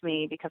fun of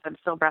me because I'm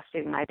still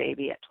breastfeeding my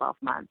baby at 12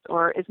 months,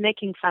 or is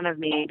making fun of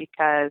me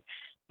because,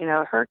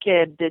 her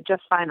kid did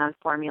just fine on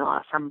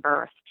formula from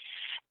birth.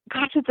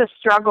 Gosh, it's a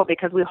struggle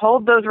because we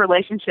hold those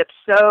relationships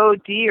so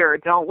dear,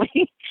 don't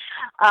we?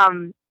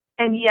 And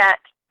yet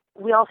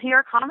we'll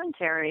hear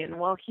commentary and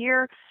we'll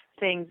hear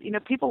things.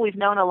 People we've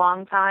known a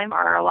long time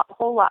are a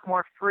whole lot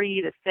more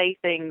free to say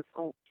things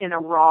in a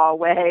raw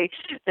way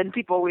than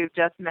people we've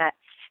just met.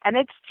 And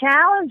it's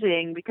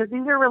challenging because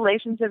these are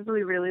relationships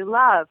we really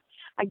love.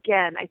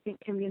 Again, I think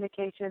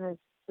communication is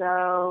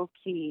so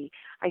key.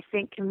 I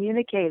think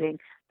communicating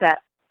that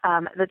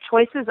the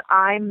choices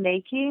I'm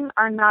making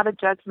are not a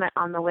judgment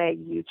on the way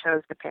you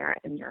chose to parent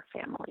in your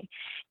family.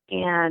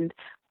 And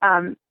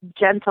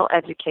gentle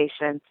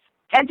education.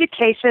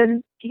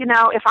 Education,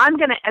 if I'm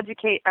going to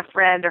educate a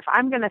friend or if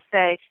I'm going to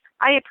say,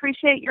 I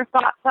appreciate your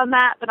thoughts on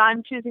that, but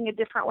I'm choosing a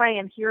different way,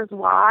 and here's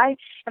why.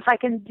 If I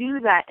can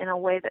do that in a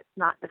way that's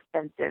not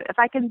defensive, if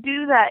I can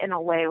do that in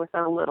a way with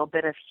a little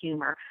bit of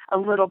humor, a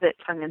little bit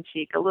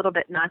tongue-in-cheek, a little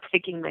bit not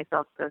taking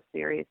myself so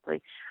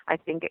seriously, I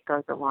think it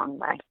goes a long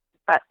way.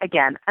 But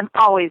again, I'm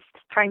always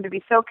trying to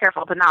be so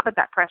careful to not put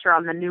that pressure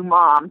on the new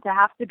mom to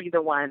have to be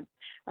the one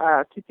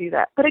to do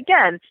that. But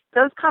again,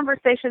 those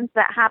conversations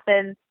that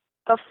happen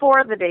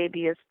before the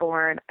baby is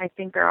born, I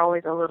think are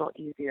always a little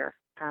easier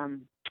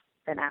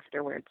than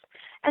afterwards.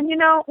 And,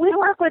 we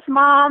work with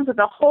moms with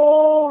a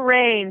whole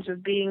range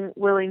of being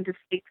willing to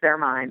speak their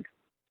mind.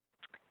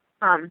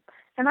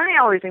 And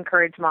I always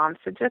encourage moms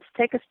to just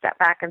take a step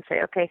back and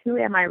say, okay, who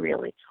am I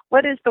really?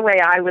 What is the way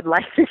I would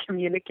like to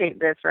communicate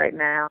this right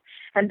now?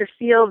 And to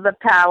feel the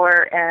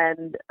power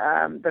and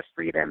the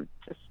freedom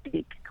to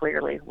speak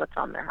clearly what's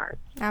on their heart.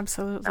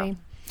 Absolutely.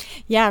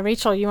 Yeah,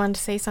 Rachel, you wanted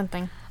to say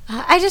something.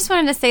 I just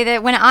wanted to say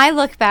that when I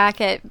look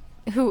back at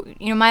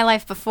my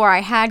life before I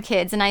had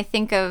kids, and I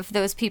think of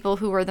those people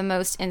who were the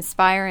most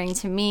inspiring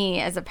to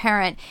me as a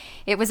parent,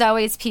 it was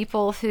always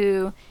people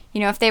who,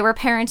 if they were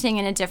parenting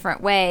in a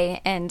different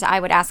way and I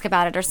would ask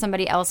about it or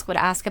somebody else would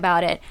ask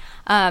about it,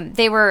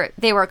 they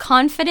were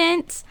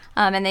confident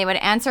and they would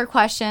answer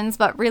questions,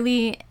 but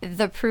really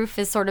the proof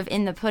is sort of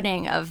in the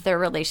pudding of their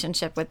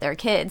relationship with their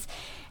kids.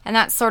 And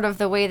that's sort of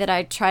the way that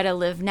I try to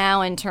live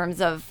now in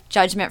terms of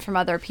judgment from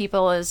other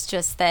people, is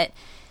just that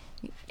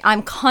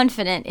I'm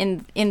confident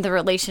in the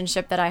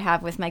relationship that I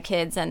have with my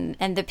kids and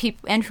the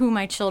people and who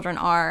my children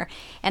are.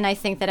 And I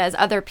think that as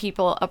other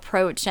people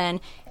approach and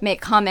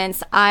make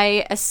comments,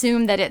 I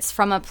assume that it's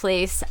from a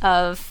place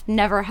of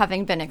never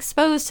having been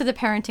exposed to the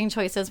parenting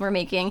choices we're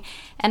making.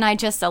 And I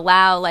just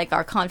allow like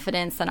our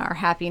confidence and our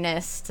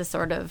happiness to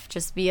sort of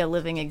just be a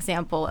living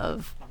example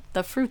of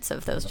the fruits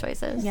of those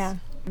choices. Yeah,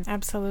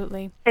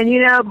 absolutely. And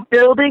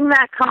building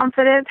that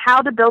confidence,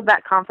 how to build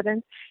that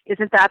confidence,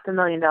 isn't that the $1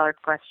 million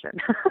question?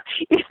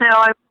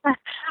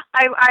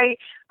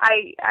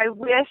 I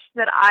wish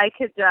that I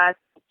could just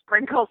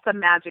sprinkle some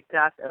magic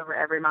dust over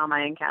every mom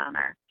I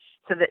encounter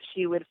so that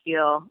she would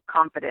feel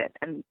confident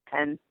and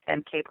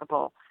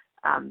capable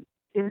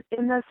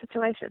in those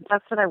situations.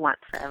 That's what I want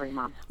for every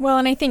mom. Well,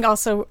 and I think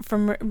also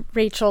from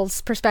Rachel's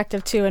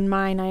perspective too, and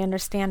mine, I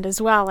understand as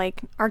well.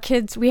 Like our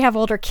kids, we have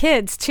older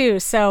kids too,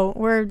 so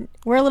we're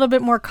a little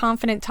bit more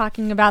confident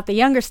talking about the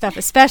younger stuff,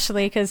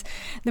 especially because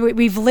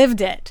we've lived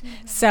it.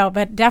 So,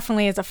 but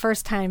definitely as a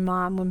first-time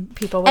mom, when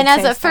people would and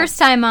as say a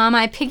first-time mom,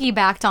 I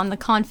piggybacked on the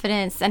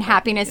confidence and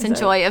happiness and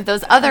joy of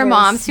those other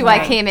moms who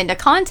I came into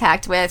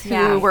contact with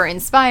who were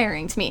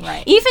inspiring to me,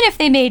 even if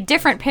they made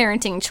different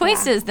parenting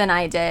choices than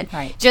I did.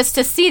 Just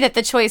to see that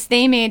the choice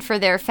they made for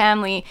their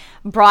family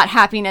brought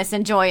happiness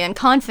and joy and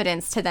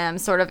confidence to them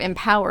sort of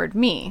empowered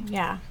me.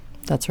 Yeah.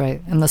 That's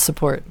right. And the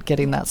support,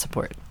 getting that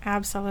support.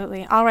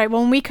 Absolutely. All right.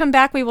 Well, when we come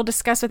back, we will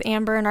discuss with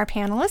Amber and our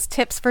panelists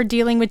tips for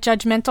dealing with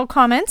judgmental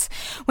comments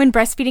when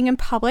breastfeeding in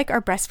public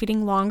or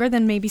breastfeeding longer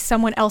than maybe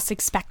someone else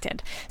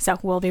expected. So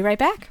we'll be right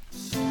back.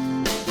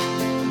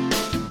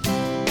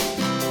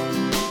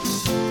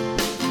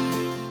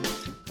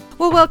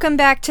 Well, welcome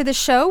back to the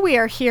show. We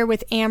are here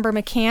with Amber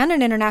McCann,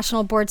 an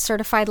international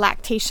board-certified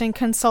lactation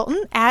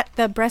consultant at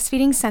the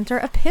Breastfeeding Center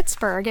of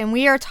Pittsburgh, and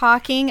we are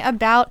talking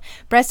about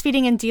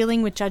breastfeeding and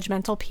dealing with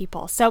judgmental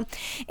people. So,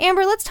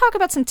 Amber, let's talk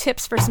about some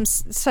tips for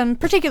some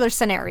particular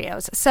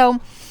scenarios. So,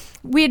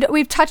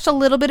 we've touched a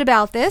little bit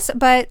about this,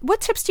 but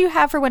what tips do you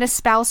have for when a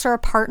spouse or a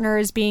partner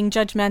is being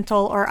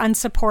judgmental or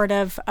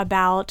unsupportive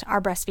about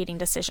our breastfeeding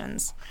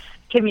decisions?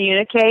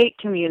 Communicate.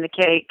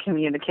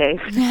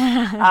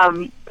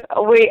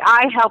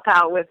 I help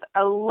out with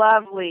a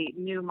lovely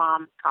new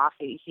mom's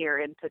coffee here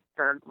in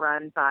Pittsburgh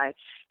run by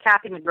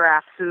Kathy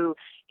McGrath, who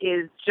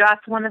is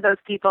just one of those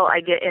people I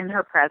get in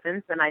her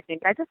presence, and I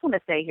think I just want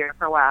to stay here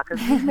for a while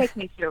because she makes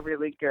me feel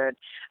really good.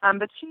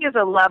 But she is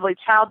a lovely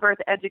childbirth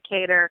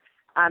educator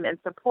and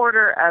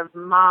supporter of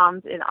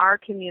moms in our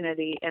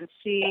community, and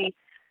she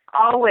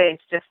always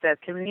just says,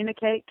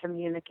 communicate.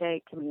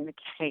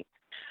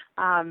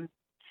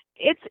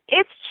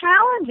 It's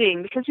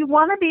challenging because you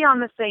want to be on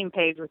the same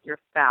page with your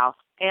spouse.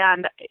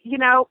 And,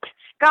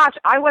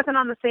 I wasn't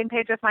on the same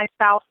page with my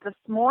spouse this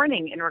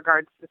morning in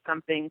regards to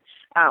something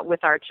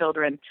with our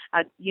children.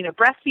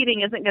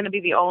 Breastfeeding isn't going to be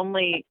the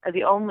only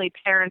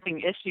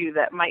parenting issue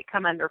that might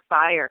come under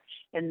fire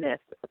in this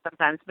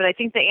sometimes. But I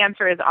think the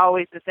answer is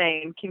always the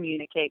same: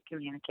 communicate.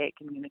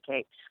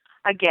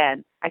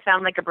 Again, I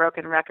sound like a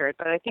broken record,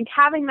 but I think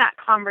having that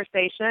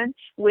conversation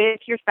with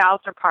your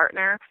spouse or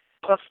partner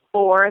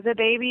before the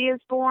baby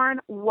is born,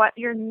 what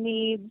your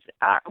needs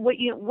are, what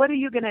are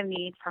you going to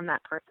need from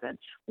that person?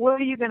 What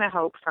are you going to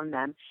hope from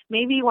them?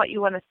 Maybe what you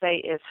want to say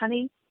is,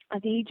 honey, I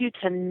need you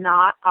to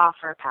not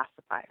offer a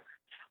pacifier.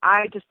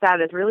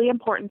 That is really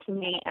important to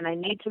me, and I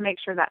need to make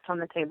sure that's on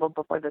the table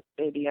before this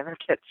baby ever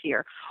gets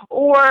here.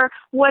 Or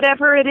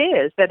whatever it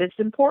is that is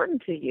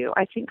important to you.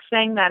 I think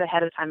saying that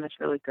ahead of time is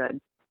really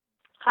good.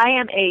 I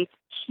am a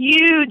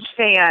huge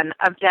fan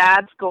of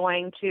dads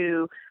going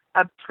to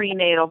a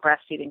prenatal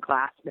breastfeeding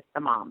class with the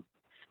mom.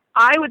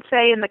 I would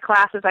say in the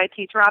classes I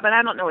teach, Robin,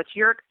 I don't know what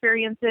your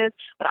experience is,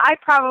 but I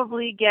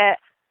probably get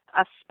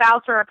a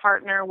spouse or a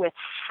partner with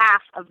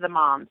half of the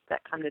moms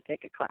that come to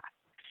take a class.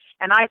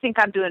 And I think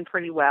I'm doing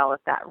pretty well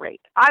at that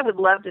rate. I would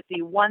love to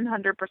see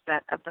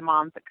 100% of the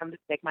moms that come to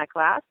take my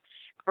class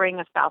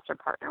bring a spouse or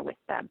partner with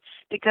them,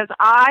 because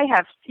I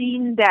have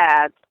seen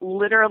dads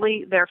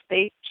literally their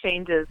face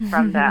changes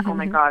from that, oh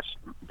my gosh,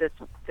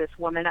 this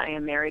woman I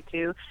am married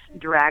to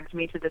dragged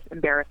me to this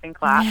embarrassing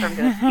class, I'm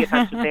going to see a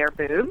bunch of their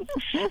boobs,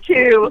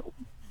 to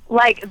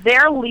like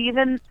they're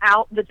leaving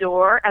out the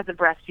door as a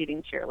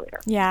breastfeeding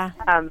cheerleader. Yeah.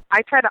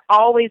 I try to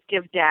always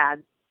give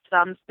dads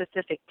some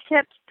specific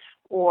tips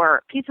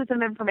or pieces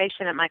of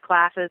information at my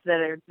classes that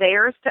are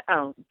theirs to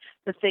own,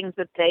 the things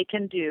that they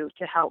can do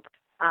to help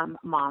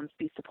moms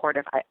be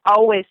supportive. I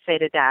always say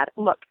to dad,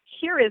 look,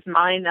 here is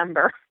my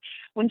number.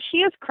 When she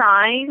is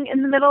crying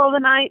in the middle of the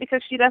night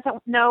because she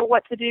doesn't know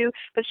what to do,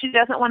 but she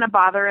doesn't want to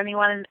bother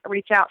anyone and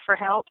reach out for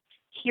help,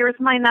 here's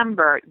my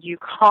number. You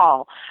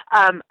call.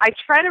 I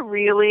try to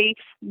really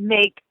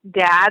make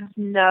dads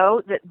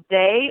know that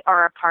they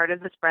are a part of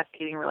this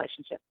breastfeeding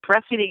relationship.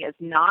 Breastfeeding is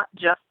not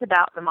just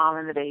about the mom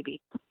and the baby.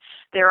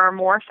 There are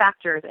more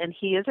factors, and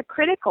he is a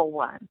critical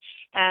one.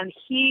 And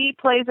he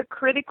plays a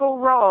critical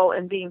role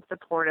in being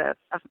supportive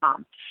of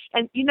mom.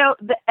 And,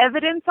 the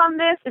evidence on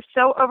this is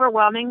so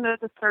overwhelming that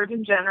the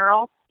Surgeon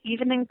General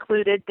even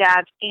included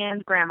dads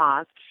and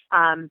grandmas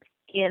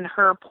in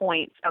her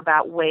points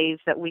about ways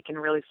that we can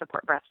really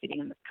support breastfeeding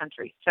in this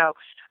country. So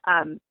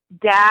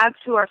dads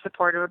who are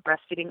supportive of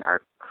breastfeeding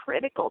are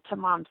critical to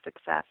mom's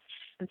success.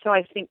 And so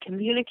I think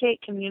communicate,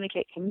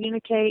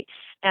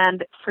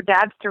 and for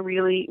dads to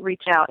really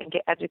reach out and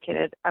get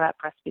educated about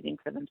breastfeeding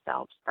for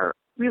themselves are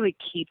really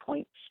key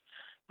points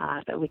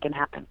that we can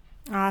happen.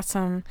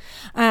 Awesome.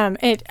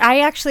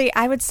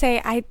 I would say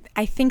I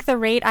think the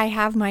rate I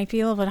have might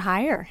be a little bit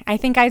higher. I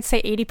think I'd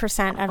say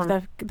 80% of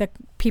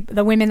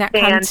the women that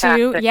Fantastic.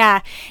 come to,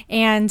 yeah.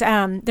 And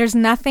there's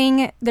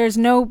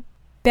no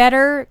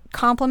better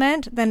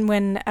compliment than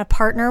when a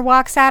partner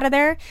walks out of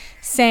there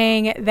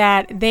saying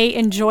that they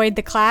enjoyed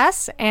the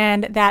class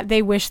and that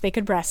they wish they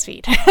could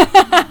breastfeed.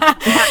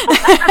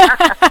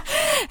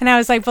 And I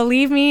was like,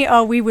 believe me,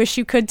 we wish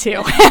you could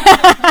too.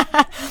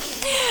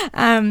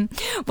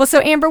 Well,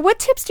 so Amber, what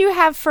tips do you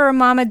have for a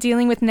mama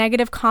dealing with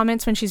negative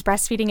comments when she's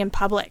breastfeeding in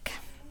public?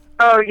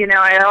 Oh,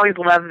 I always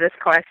love this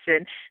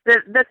question.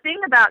 The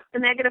thing about the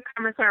negative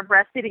comments when we're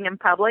breastfeeding in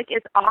public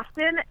is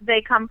often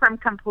they come from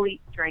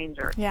complete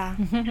strangers. Yeah.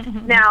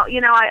 Now,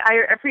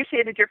 I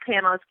appreciated your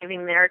panelists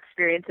giving their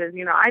experiences.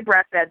 I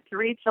breastfed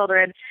 3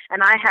 children,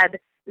 and I had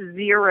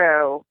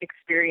 0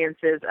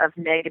 experiences of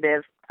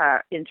negative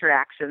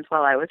interactions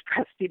while I was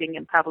breastfeeding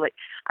in public.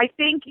 I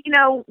think,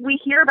 we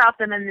hear about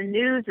them in the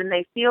news, and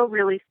they feel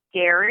really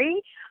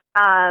scary.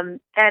 And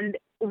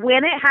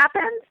when it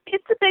happens,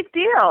 it's a big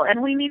deal,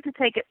 and we need to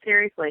take it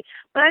seriously.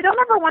 But I don't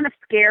ever want to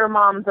scare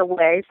moms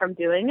away from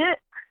doing it.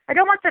 I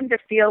don't want them to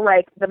feel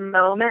like the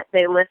moment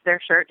they lift their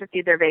shirt to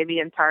feed their baby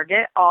in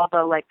Target, all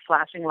the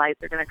flashing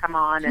lights are going to come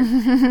on and,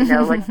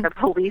 the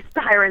police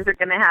sirens are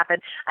going to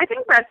happen. I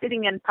think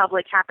breastfeeding in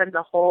public happens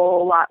a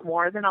whole lot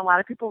more than a lot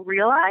of people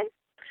realize.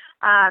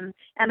 And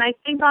I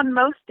think on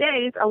most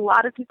days, a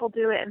lot of people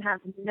do it and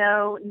have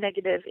no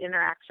negative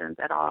interactions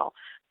at all.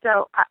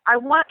 So I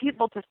want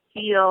people to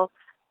feel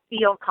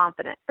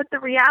confident. But the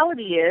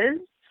reality is,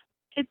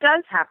 it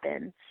does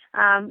happen.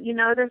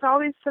 There's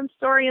always some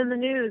story in the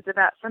news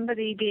about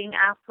somebody being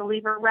asked to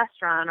leave a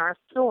restaurant or a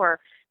store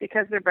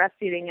because they're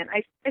breastfeeding. And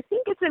I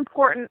think it's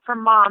important for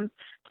moms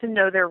to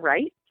know their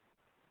rights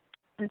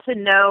and to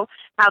know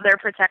how they're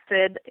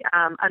protected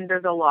under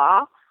the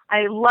law.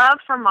 I love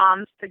for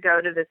moms to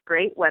go to this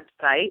great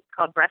website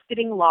called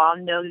Breastfeeding Law,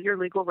 Know Your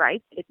Legal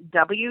Rights. It's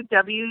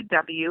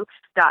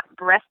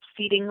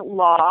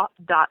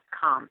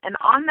www.breastfeedinglaw.com. And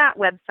on that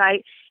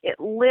website, it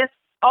lists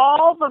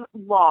all the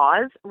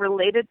laws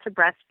related to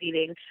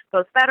breastfeeding,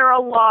 both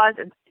federal laws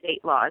and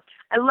state laws.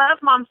 I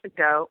love moms to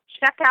go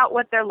check out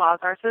what their laws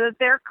are so that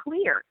they're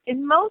clear.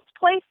 In most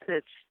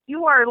places,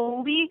 you are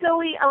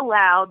legally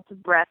allowed to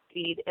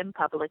breastfeed in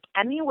public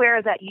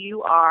anywhere that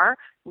you are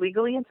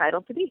legally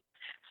entitled to be.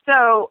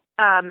 So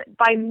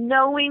by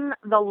knowing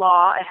the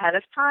law ahead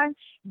of time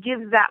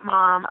gives that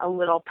mom a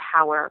little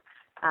power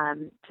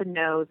to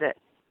know that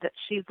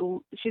she's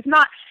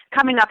not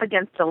coming up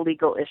against a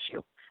legal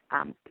issue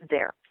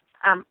there.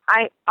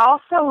 I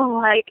also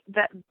like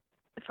that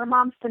for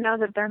moms to know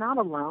that they're not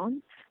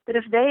alone, that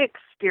if they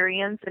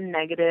experience a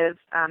negative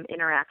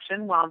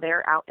interaction while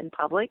they're out in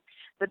public,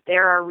 that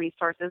there are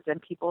resources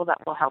and people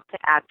that will help to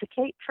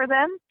advocate for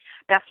them.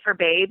 Best for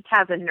Babes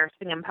has a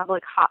nursing in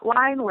public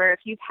hotline where if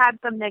you've had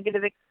some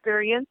negative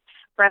experience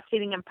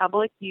breastfeeding in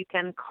public, you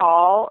can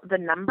call the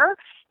number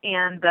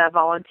and the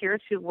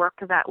volunteers who work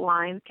that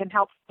line can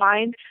help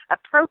find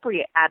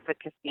appropriate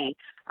advocacy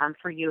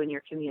for you and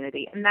your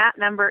community. And that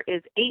number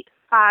is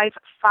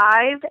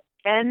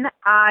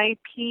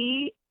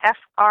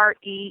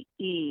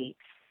 855-NIP-FREE.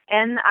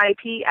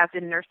 NIP as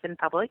in nurse in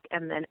public,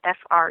 and then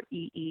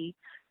FREE,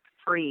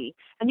 free.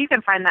 And you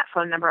can find that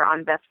phone number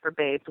on Best for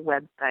Babes'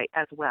 website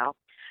as well.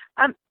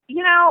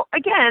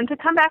 Again, to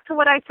come back to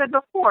what I said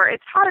before,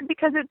 it's hard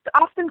because it's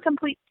often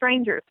complete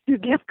strangers who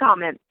give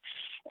comments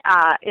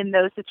in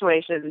those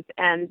situations.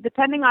 And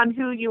depending on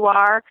who you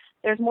are,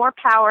 there's more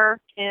power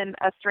in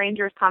a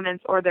stranger's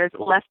comments or there's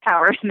less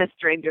power in a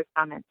stranger's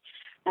comments.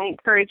 I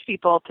encourage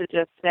people to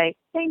just say,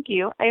 thank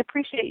you, I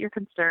appreciate your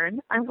concern.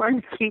 I'm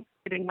going to keep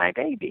feeding my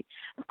baby.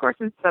 Of course,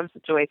 in some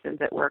situations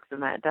it works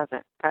and that it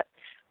doesn't. But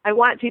I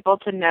want people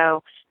to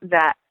know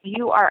that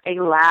you are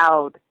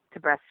allowed to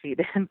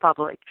breastfeed in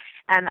public.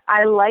 And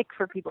I like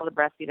for people to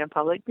breastfeed in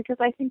public because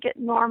I think it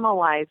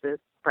normalizes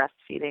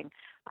breastfeeding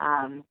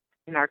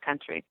in our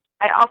country.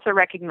 I also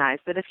recognize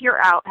that if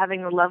you're out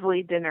having a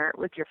lovely dinner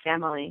with your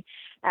family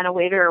and a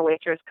waiter or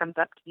waitress comes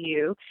up to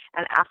you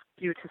and asks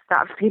you to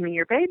stop feeding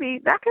your baby,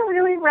 that can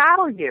really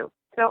rattle you.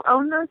 So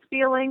own those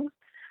feelings.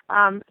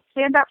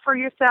 Stand up for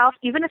yourself.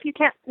 Even if you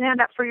can't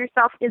stand up for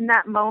yourself in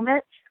that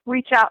moment,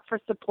 reach out for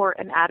support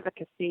and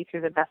advocacy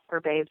through the Best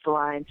for Babes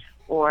line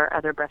or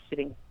other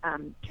breastfeeding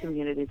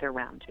communities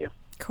around you.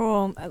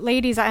 Cool.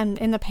 Ladies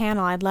in the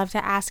panel, I'd love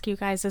to ask you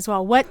guys as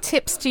well. What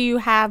tips do you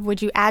have,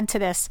 would you add to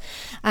this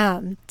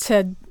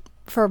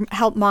for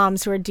help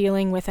moms who are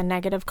dealing with a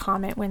negative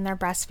comment when they're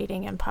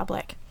breastfeeding in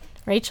public?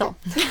 Rachel.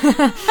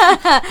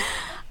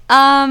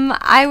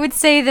 I would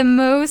say the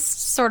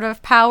most sort of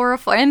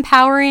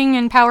empowering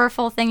and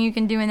powerful thing you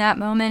can do in that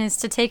moment is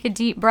to take a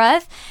deep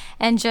breath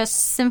and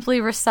just simply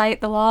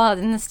recite the law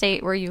in the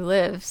state where you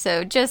live.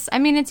 So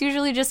it's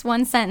usually just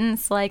one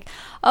sentence like,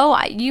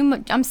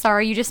 I'm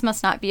sorry, you just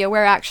must not be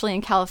aware. Actually,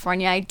 in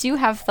California, I do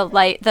have the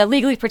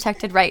legally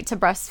protected right to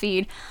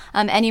breastfeed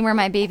anywhere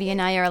my baby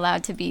and I are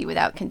allowed to be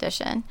without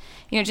condition.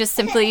 Just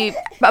simply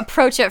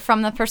approach it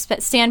from the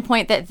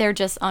standpoint that they're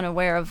just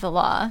unaware of the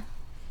law.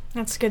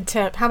 That's a good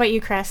tip. How about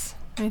you, Chris?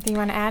 Anything you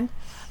want to add?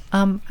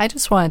 I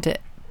just wanted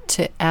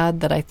to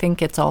add that I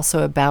think it's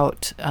also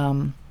about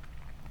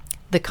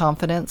the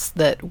confidence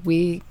that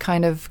we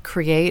kind of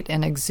create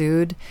and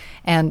exude.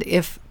 And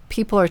if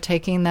people are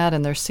taking that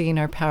and they're seeing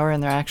our power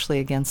and they're actually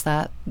against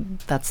that,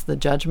 that's the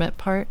judgment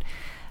part.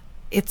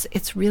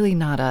 It's really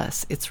not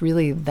us. It's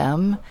really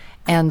them.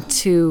 And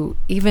to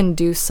even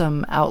do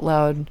some out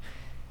loud,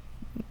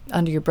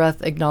 under your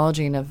breath,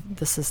 acknowledging of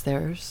this is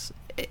theirs,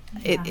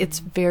 it's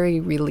very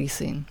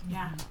releasing.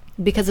 Yeah.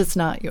 Because it's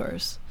not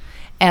yours.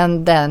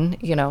 And then,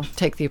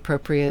 take the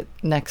appropriate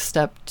next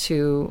step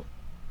to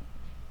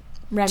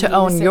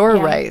own your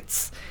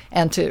rights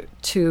and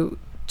to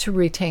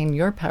retain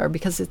your power,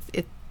 because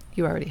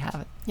you already have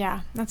it.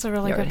 Yeah, that's a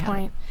really good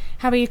point.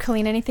 How about you,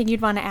 Colleen? Anything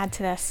you'd want to add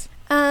to this?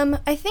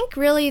 I think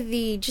really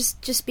the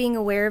just being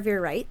aware of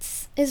your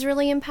rights is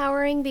really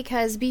empowering,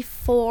 because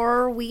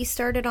before we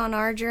started on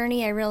our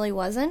journey, I really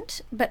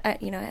wasn't. But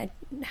I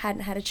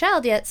hadn't had a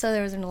child yet, so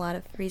there wasn't a lot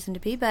of reason to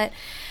be. But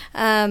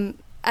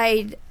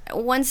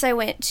once I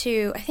went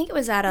to, I think it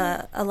was at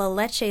a La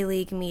Leche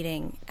League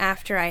meeting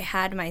after I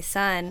had my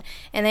son,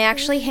 and they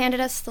actually handed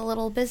us the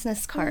little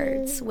business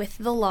cards with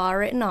the law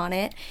written on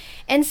it.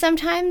 And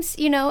sometimes,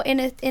 in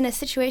a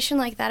situation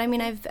like that,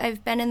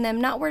 I've been in them,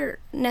 not where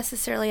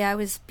necessarily I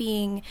was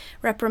being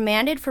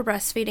reprimanded for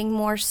breastfeeding,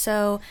 more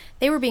so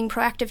they were being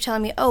proactive,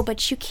 telling me,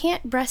 but you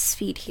can't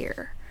breastfeed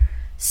here.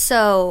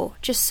 So,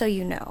 just so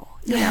you know.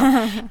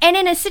 And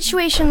in a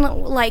situation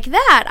like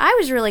that, I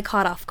was really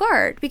caught off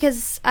guard,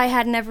 because I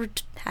had never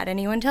had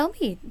anyone tell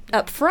me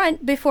up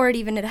front, before it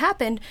even had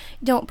happened,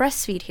 don't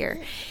breastfeed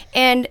here.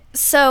 And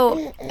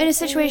so, in a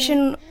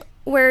situation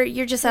where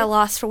you're just at a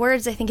loss for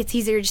words, I think it's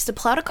easier just to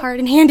pull out a card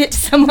and hand it to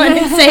someone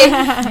and say,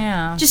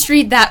 just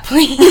read that,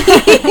 please.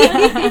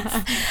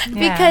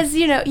 Because,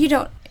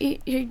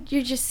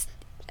 you're just,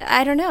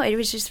 I don't know, it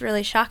was just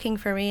really shocking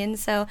for me. And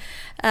so,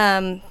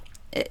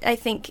 I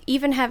think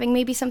even having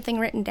maybe something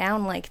written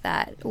down like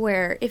that,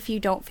 where if you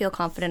don't feel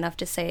confident enough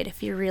to say it,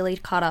 if you're really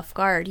caught off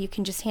guard, you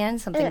can just hand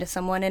something to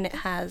someone and it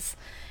has,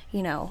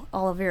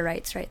 all of your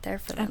rights right there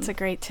for them. That's a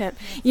great tip.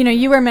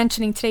 You were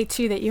mentioning today,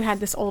 too, that you had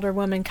this older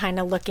woman kind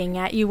of looking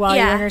at you while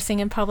you were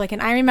nursing in public.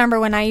 And I remember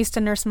when I used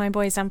to nurse my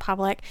boys in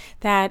public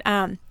that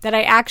I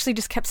actually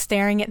just kept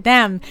staring at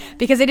them,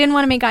 because I didn't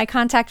want to make eye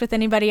contact with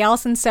anybody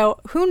else. And so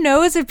who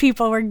knows if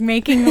people were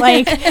making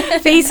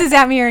faces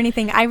at me or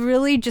anything. I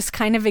really just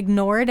kind of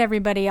ignored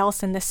everybody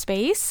else in the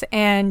space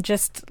and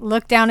just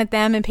looked down at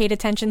them and paid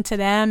attention to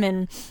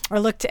them, or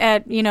looked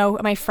at,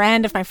 my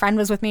friend, if my friend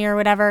was with me or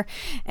whatever.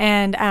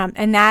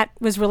 And that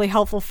was really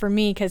helpful for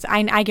me, because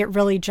I get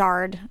really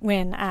jarred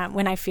when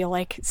I feel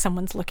like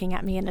someone's looking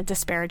at me in a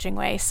disparaging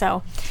way.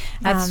 So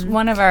that's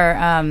one of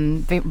our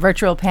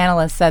virtual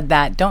panelists said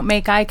that, don't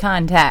make eye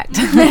contact.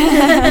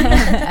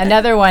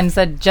 Another one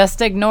said,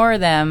 just ignore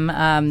them.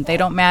 They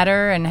don't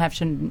matter and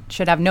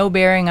should have no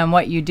bearing on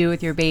what you do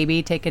with your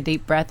baby. Take a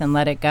deep breath and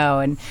let it go.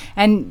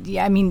 And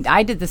yeah,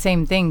 I did the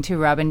same thing too,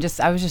 Robin.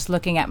 I was just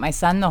looking at my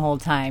son the whole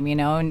time,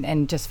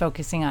 and just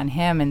focusing on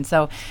him.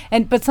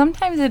 But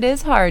sometimes it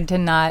is hard to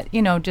not,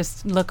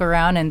 just look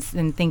around and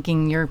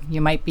thinking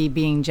you might be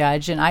being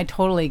judged. And I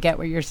totally get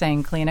what you're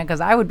saying, Kalina,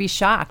 because I would be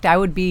shocked. I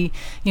would be,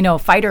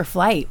 fight or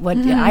flight. What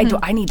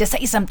I need to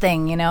say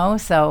something,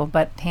 So,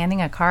 but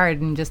handing a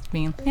card and just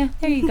being,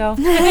 there you go.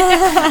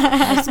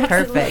 That's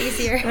perfect.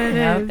 Easier.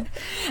 Yep.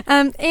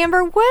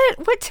 Amber,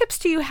 what tips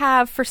do you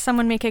have for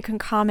someone making a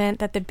comment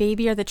that the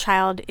baby or the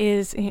child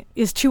is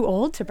too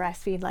old to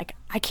breastfeed? Like,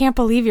 I can't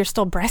believe you're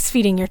still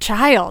breastfeeding your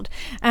child.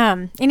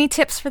 Any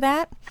tips for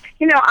that?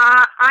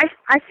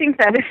 I think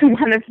that is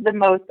one of the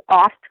most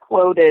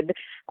oft-quoted,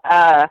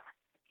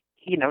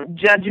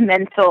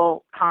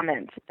 judgmental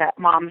comments that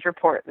moms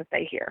report that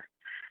they hear.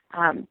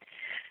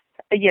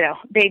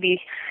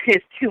 Baby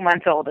is 2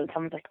 months old, and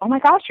someone's like, "Oh my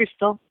gosh, you're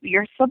still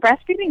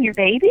breastfeeding your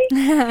baby,"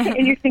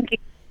 and you're thinking,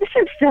 "This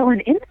is still an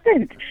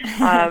infant."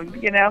 I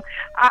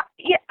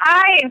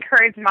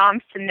encourage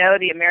moms to know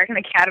the American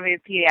Academy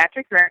of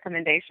Pediatrics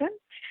recommendation,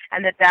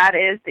 and that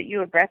is that you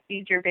would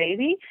breastfeed your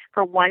baby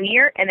for 1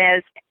 year, and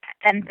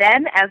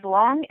then as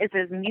long as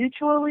is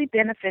mutually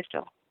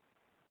beneficial.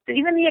 So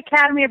even the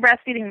Academy of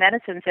Breastfeeding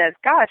Medicine says,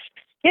 "Gosh,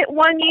 hit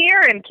 1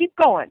 year and keep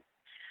going."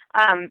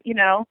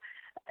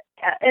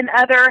 In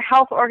other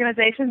health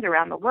organizations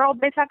around the world,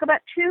 they talk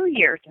about 2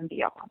 years and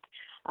beyond.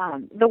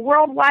 The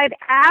worldwide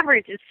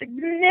average is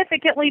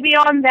significantly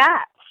beyond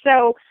that.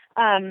 So,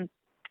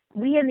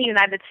 we in the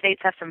United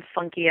States have some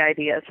funky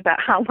ideas about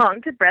how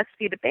long to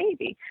breastfeed a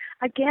baby.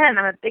 Again,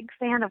 I'm a big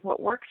fan of what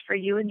works for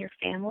you and your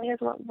family is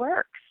what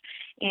works.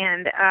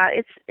 And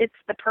it's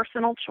the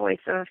personal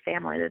choice of a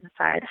family to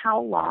decide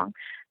how long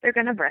they're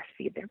going to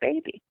breastfeed their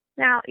baby.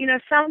 Now,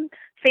 some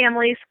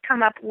families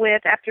come up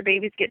with, after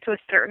babies get to a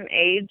certain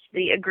age,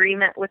 the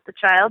agreement with the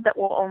child that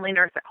we'll only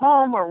nurse at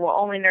home or we'll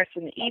only nurse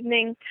in the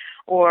evening,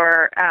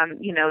 or,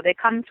 they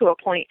come to a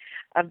point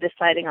of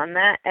deciding on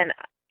that.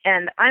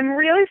 And I'm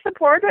really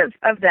supportive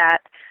of that.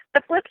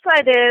 The flip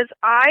side is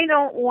I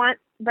don't want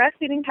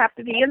breastfeeding to have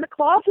to be in the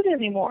closet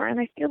anymore. And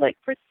I feel like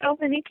for so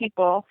many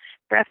people,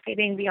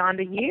 breastfeeding beyond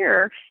a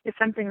year is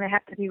something they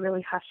have to be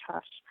really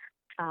hush-hush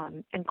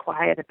and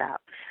quiet about.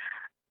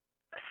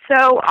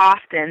 So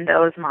often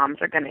those moms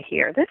are going to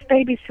hear, this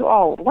baby's too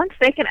old. Once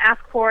they can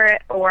ask for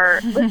it, or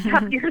lift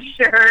up your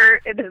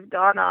shirt, it has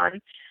gone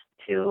on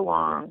too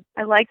long.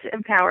 I like to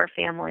empower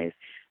families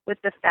with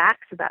the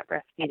facts about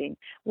breastfeeding.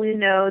 We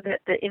know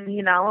that the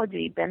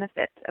immunology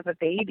benefits of a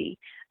baby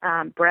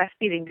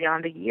breastfeeding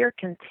beyond a year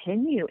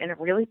continue in a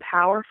really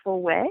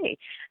powerful way,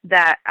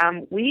 that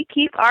we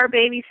keep our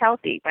babies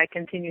healthy by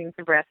continuing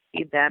to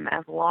breastfeed them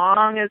as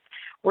long as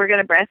we're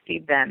going to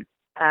breastfeed them.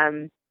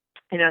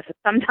 So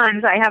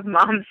sometimes I have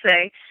moms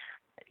say,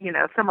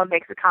 someone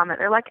makes a comment,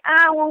 they're like,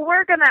 well,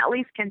 we're going to at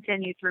least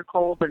continue through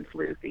cold and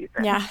flu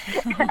season. Yeah.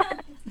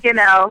 And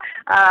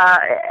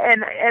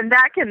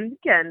that can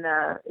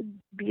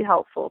be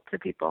helpful to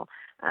people.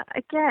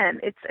 Again,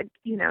 it's,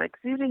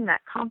 exuding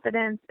that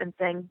confidence and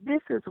saying,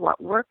 this is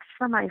what works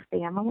for my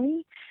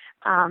family.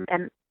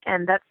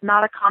 And that's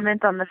not a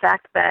comment on the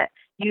fact that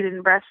you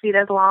didn't breastfeed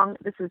as long.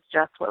 This is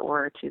just what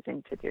we're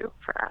choosing to do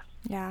for us.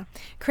 Yeah.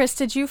 Chris,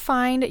 did you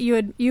find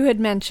you had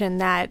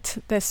mentioned that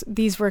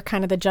these were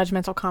kind of the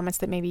judgmental comments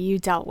that maybe you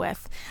dealt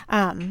with?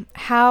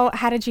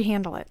 How did you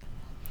handle it?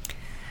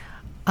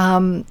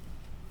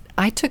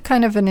 I took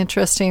kind of an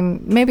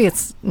interesting, maybe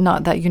it's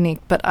not that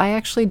unique, but I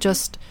actually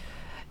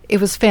it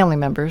was family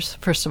members,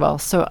 first of all.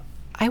 So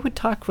I would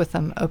talk with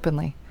them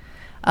openly.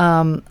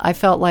 I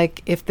felt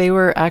like if they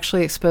were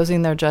actually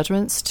exposing their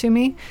judgments to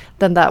me,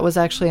 then that was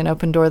actually an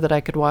open door that I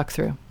could walk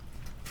through.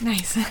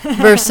 Nice.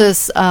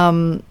 Versus,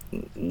 how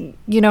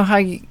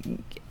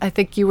I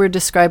think you were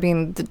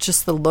describing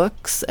just the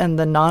looks and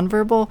the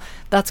nonverbal.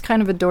 That's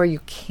kind of a door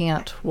you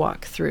can't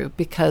walk through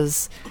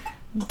because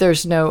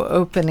there's no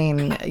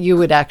opening. You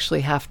would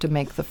actually have to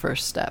make the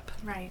first step.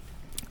 Right.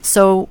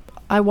 So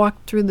I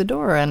walked through the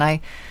door,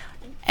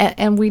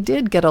 and we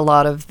did get a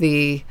lot of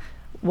the,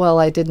 well,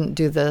 I didn't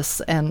do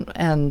this,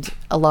 and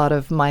a lot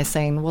of my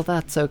saying, well,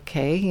 that's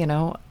okay,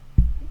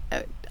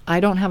 I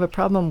don't have a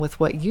problem with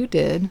what you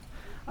did.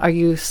 Are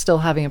you still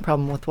having a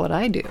problem with what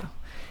I do?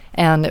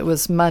 And it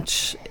was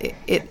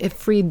it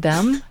freed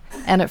them,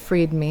 and it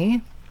freed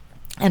me,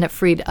 and it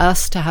freed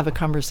us to have a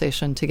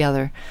conversation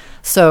together.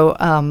 So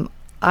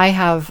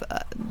I've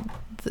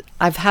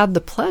had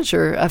the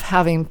pleasure of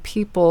having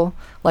people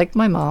like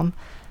my mom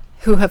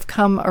who have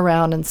come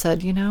around and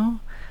said,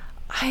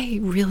 I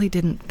really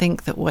didn't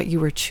think that what you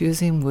were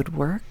choosing would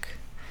work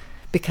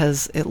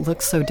because it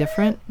looks so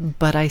different,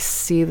 but I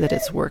see that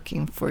it's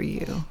working for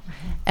you.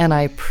 Mm-hmm. And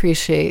I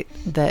appreciate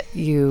that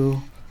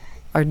you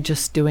are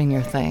just doing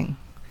your thing.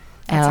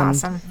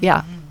 That's awesome.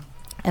 Yeah.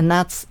 And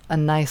that's a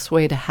nice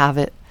way to have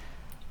it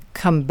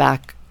come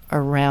back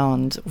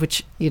around,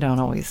 which you don't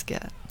always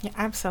get. Yeah,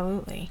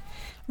 absolutely.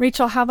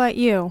 Rachel, how about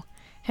you?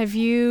 Have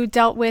you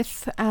dealt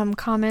with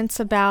comments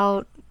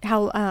about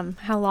how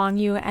long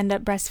you end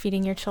up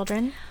breastfeeding your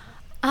children?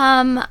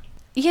 I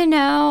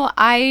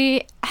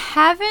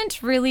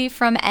haven't really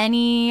from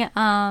any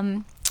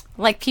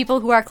people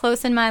who are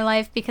close in my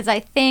life, because I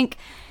think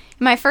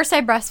my first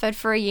I breastfed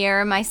for a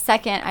year, my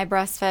second I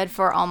breastfed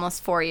for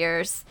almost 4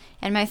 years,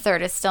 and my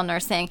third is still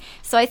nursing.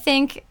 So I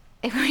think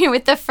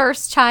with the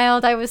first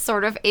child, I was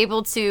sort of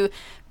able to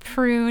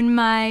prune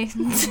my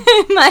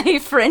my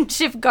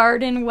friendship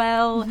garden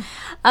well,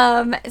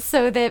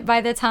 so that by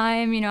the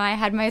time I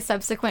had my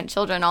subsequent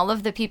children, all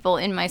of the people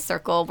in my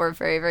circle were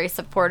very, very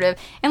supportive.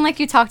 And like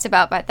you talked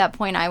about, at that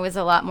point I was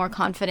a lot more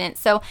confident.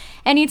 So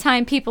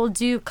anytime people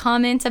do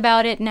comment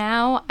about it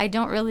now, I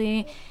don't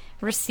really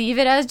receive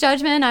it as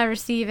judgment. I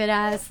receive it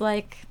as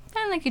like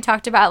you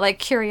talked about, like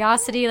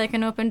curiosity, like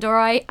an open door.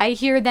 I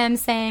hear them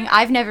saying,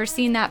 I've never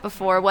seen that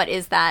before, what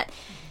is that?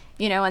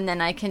 And then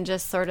I can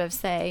just sort of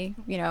say,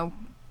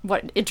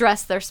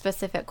 address their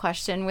specific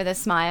question with a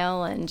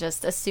smile and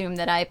just assume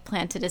that I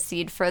planted a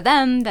seed for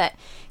them that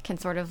can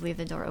sort of leave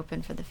the door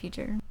open for the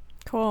future.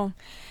 Cool.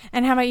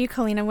 And how about you,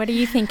 Kalina? What are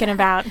you thinking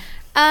about?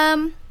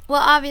 Well,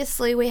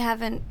 obviously we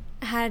haven't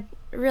had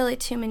really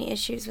too many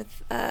issues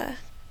with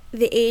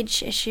the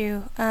age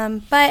issue.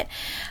 But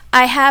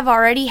I have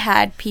already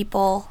had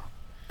people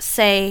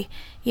say,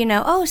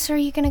 oh, so are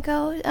you going to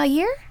go a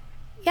year?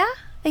 Yeah,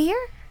 a year?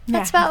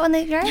 That's about when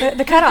they right?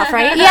 The cutoff,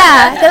 right?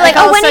 Yeah. They're like,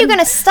 all oh, of a when are you sudden- going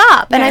to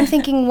stop? And Yeah. I'm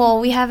thinking, well,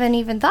 we haven't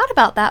even thought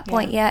about that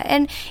point yet.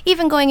 And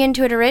even going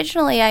into it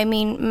originally, I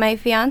mean, my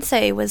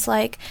fiance was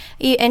like,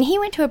 and he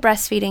went to a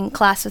breastfeeding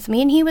class with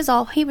me, and he was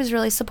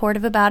really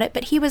supportive about it,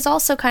 but he was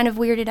also kind of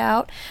weirded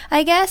out,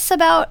 I guess,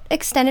 about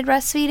extended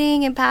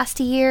breastfeeding and past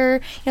a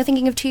year,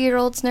 thinking of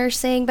 2-year-olds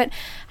nursing, but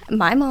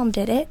my mom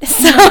did it.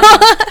 So,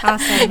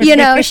 Awesome.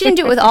 she didn't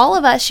do it with all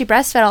of us. She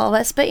breastfed all of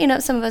us, but,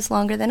 some of us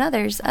longer than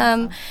others.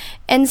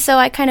 And so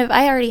I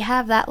already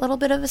have that little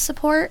bit of a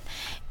support.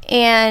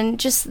 And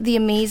just the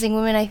amazing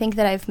women I think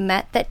that I've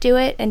met that do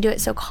it and do it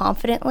so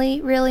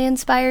confidently really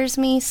inspires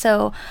me.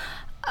 So,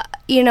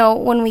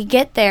 when we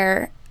get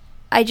there,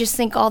 I just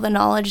think all the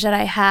knowledge that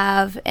I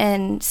have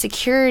and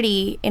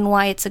security in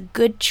why it's a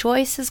good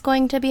choice is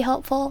going to be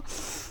helpful.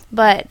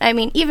 But, I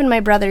mean, even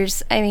my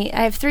brothers, I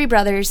have 3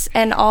 brothers,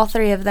 and all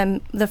 3 of them,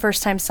 the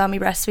first time saw me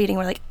breastfeeding,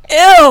 were like,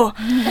 ew,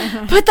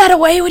 put that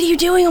away, what are you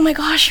doing? Oh my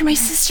gosh, you're my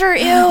sister,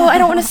 ew, I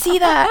don't want to see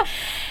that.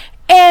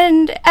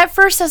 And at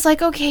first I was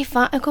like, okay,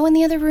 fine, I'll go in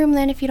the other room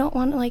then if you don't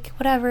want,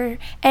 whatever.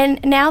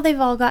 And now they've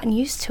all gotten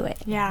used to it,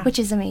 which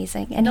is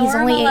amazing. And he's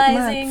only 8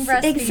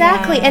 months.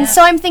 Exactly. Yeah. And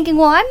so I'm thinking,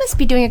 well, I must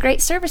be doing a great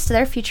service to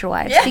their future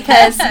wives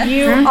because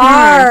you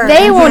are.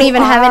 They won't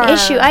even have an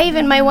issue.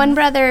 My one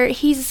brother,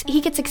 he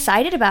gets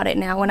excited about it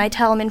now. When I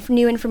tell him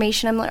new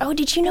information, I'm like, oh,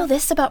 did you know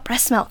this about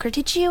breast milk? Or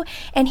did you?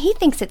 And he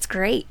thinks it's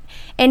great.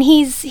 And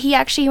he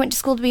actually went to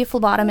school to be a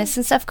phlebotomist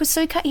and stuff,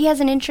 so he has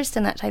an interest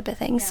in that type of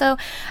thing. Yeah. So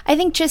I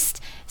think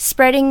just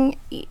spreading,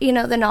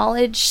 the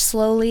knowledge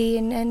slowly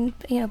and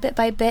bit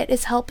by bit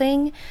is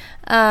helping.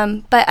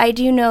 But I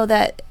do know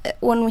that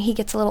when he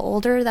gets a little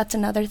older, that's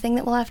another thing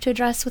that we'll have to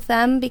address with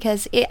them,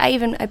 because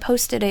I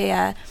posted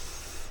a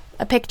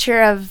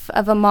picture of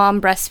a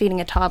mom breastfeeding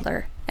a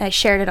toddler, and I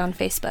shared it on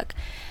Facebook.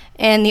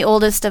 And the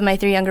oldest of my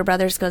 3 younger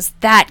brothers goes,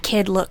 that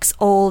kid looks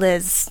old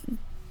as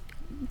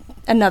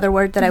another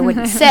word that I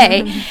wouldn't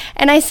say.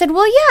 And I said,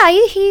 well,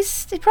 yeah,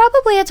 he's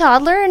probably a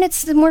toddler, and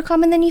it's more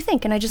common than you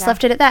think. And I just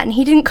left it at that, and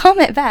he didn't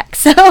comment back.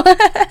 So,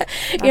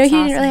 he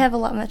didn't really have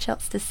much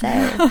else to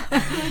say.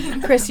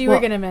 Chris, you were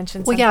going to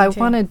mention something. Well, yeah, I too.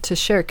 wanted to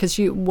share, because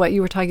what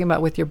you were talking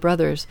about with your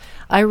brothers,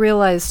 I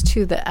realized,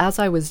 too, that as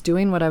I was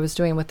doing what I was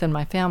doing within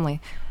my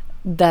family,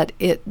 that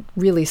it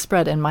really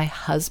spread. And my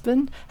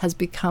husband has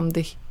become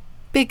the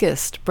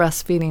biggest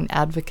breastfeeding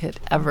advocate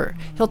ever.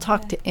 He'll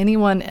talk to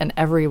anyone and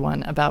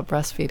everyone about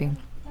breastfeeding.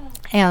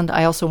 And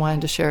I also wanted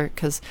to share,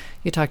 because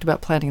you talked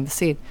about planting the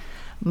seed.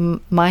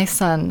 My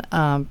son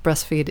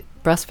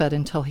breastfed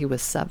until he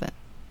was 7,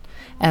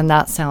 and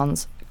that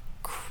sounds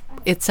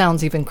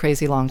even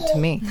crazy long to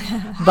me.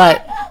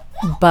 But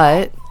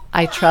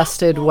I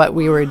trusted what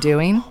we were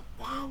doing,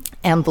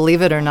 and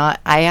believe it or not,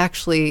 I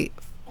actually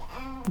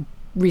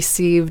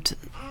received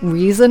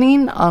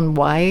reasoning on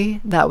why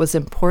that was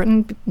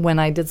important when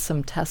I did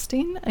some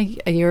testing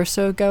a year or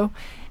so ago.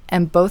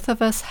 And both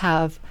of us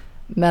have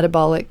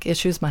metabolic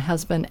issues, my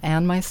husband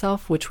and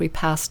myself, which we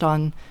passed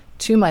on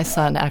to my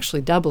son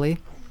actually doubly.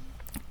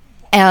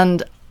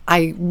 And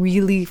I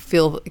really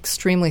feel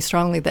extremely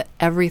strongly that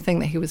everything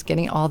that he was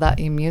getting, all that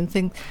immune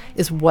thing,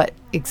 is what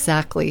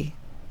exactly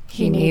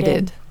he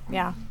needed.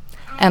 Yeah.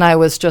 And I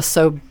was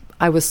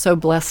so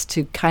blessed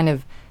to kind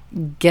of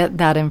get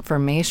that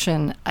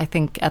information, I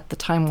think, at the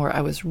time where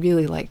I was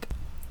really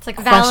it's like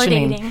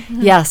questioning. validating.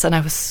 Yes, and I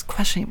was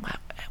questioning,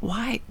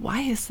 why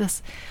is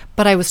this?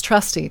 But I was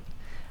trusting.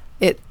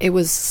 It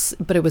was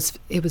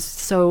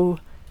so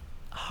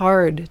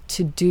hard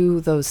to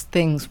do those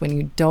things when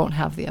you don't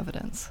have the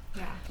evidence.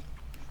 Yeah.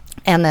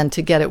 And then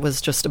to get it was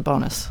just a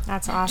bonus.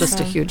 That's awesome. Just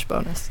a huge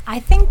bonus.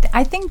 I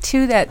think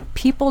too that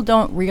people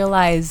don't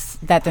realize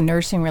that the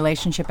nursing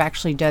relationship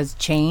actually does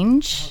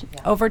change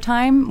over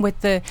time.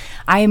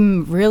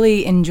 I'm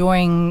really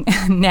enjoying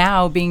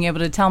now being able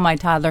to tell my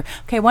toddler,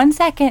 okay, 1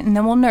 second, and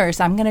then we'll nurse.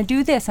 I'm going to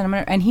do this,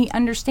 and he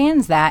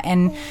understands that.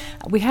 And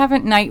we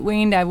haven't night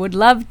weaned. I would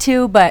love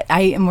to, but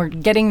we're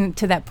getting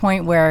to that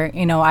point where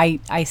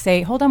I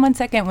say, hold on 1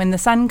 second. When the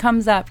sun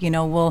comes up,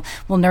 we'll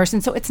nurse.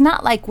 And so it's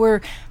not like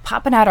we're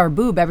popping out our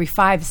boob every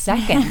 5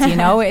 seconds.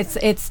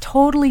 It's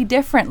totally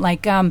different.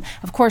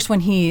 Of course,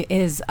 when he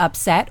is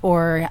upset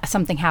or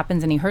something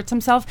happens and he hurts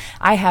himself,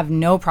 I have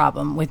no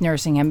problem with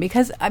nursing him,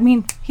 because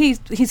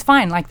he's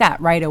fine like that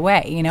right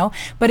away.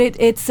 But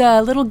it's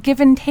a little give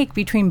and take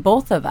between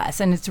both of us,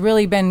 and it's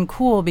really been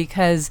cool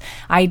because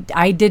I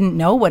didn't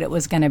know what it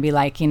was going to be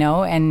like,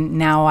 and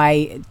now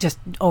I just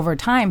over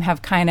time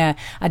have kind of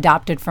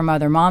adopted from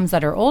other moms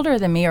that are older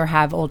than me or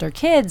have older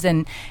kids,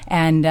 and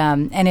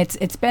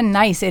it's been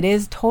nice. It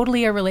is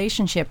totally a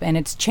relationship, and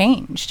it's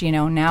changed,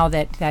 now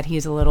that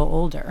he's a little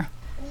older.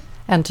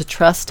 And to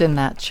trust in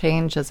that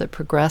change as it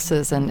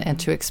progresses, and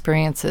to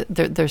experience it,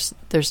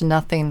 there's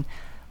nothing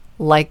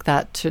like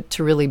that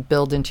to really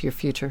build into your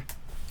future.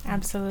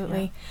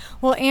 Absolutely. Yeah.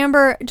 Well,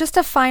 Amber, just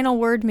a final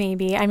word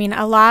maybe.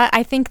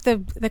 I think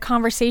the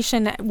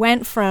conversation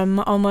went from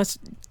almost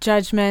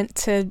judgment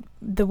to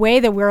the way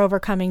that we're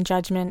overcoming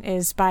judgment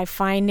is by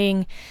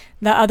finding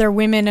the other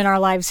women in our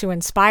lives who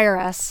inspire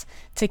us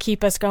to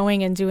keep us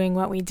going and doing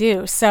what we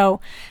do. So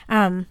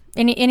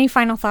any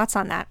final thoughts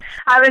on that?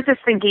 I was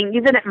just thinking,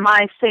 even at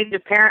my stage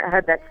of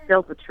parenthood, that's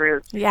still the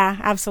truth. Yeah,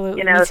 absolutely.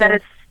 You know, that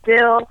it's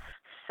still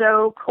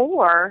so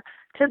core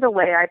to the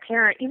way I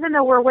parent, even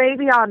though we're way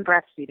beyond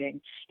breastfeeding,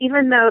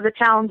 even though the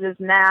challenges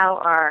now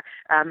are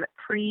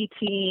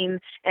preteen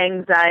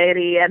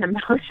anxiety and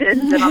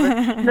emotions and all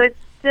this. So it's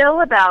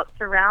still about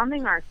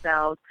surrounding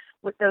ourselves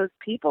with those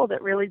people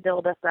that really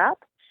build us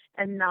up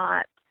and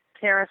not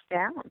tear us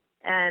down,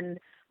 and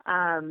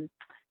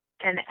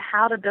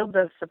how to build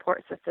those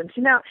support systems.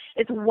 You know,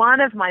 it's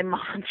one of my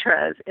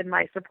mantras in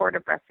my support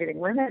of breastfeeding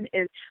women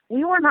is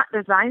we were not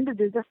designed to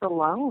do this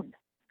alone.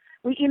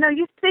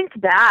 You think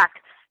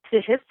back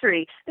to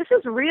history, this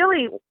is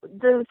really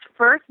those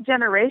first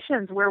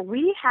generations where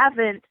we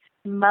haven't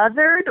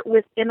mothered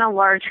within a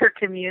larger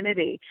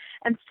community,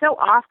 and so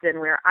often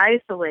we're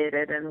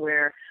isolated and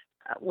we're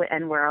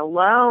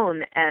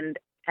alone, and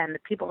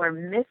people are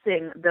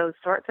missing those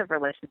sorts of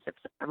relationships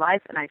in their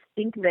life, and I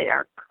think they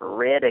are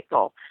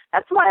critical.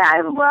 That's why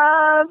I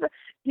love,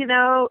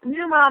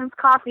 new moms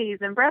coffees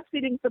and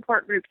breastfeeding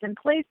support groups and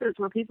places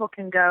where people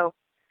can go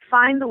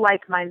find the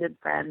like-minded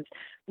friends,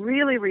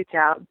 really reach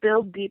out,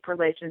 build deep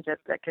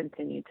relationships that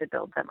continue to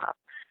build them up,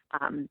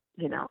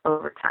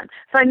 over time.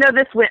 So I know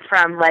this went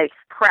from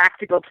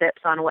practical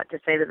tips on what to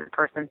say to the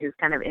person who's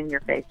kind of in your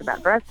face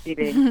about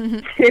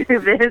breastfeeding to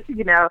this,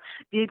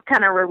 deep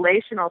kind of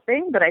relational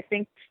thing. But I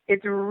think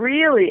it's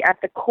really at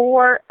the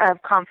core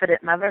of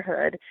confident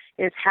motherhood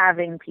is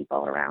having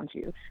people around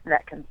you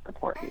that can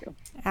support you.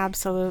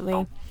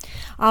 Absolutely.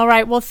 All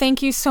right. Well,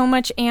 thank you so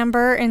much,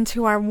 Amber, and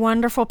to our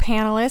wonderful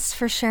panelists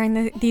for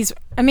sharing these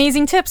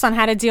amazing tips on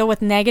how to deal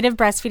with negative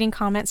breastfeeding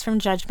comments from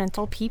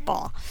judgmental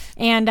people.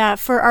 And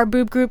for our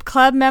Boob Group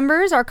Club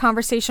members, our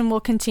conversation will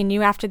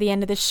continue after the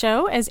end of the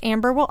show as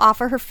Amber will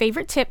offer her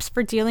favorite tips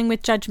for dealing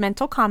with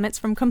judgmental comments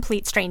from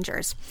complete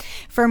strangers.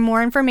 For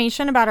more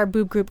information about our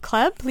Boob Group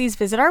Club, please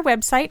visit our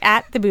website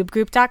at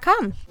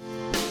theboobgroup.com.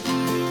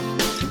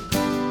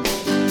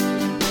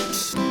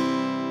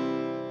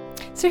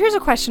 So here's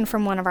a question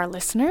from one of our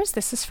listeners.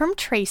 This is from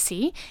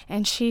Tracy,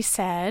 and she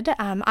said,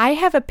 I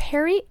have a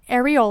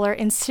periareolar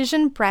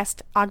incision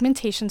breast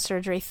augmentation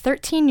surgery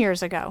 13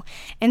 years ago,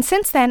 and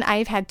since then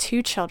I've had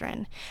 2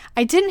 children.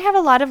 I didn't have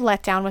a lot of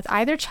letdown with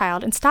either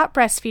child and stopped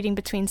breastfeeding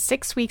between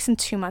 6 weeks and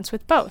 2 months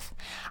with both.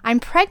 I'm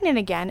pregnant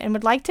again and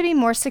would like to be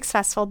more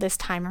successful this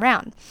time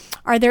around.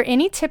 Are there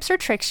any tips or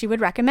tricks you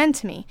would recommend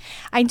to me?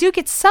 I do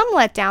get some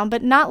letdown,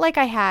 but not like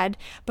I had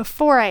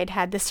before I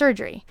had the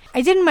surgery.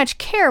 I didn't much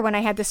care when I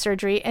had the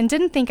surgery and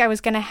didn't think I was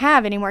going to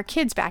have any more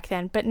kids back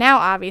then, but now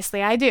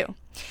obviously I do.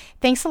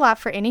 Thanks a lot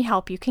for any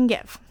help you can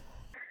give.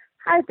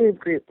 Hi, Boob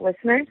Group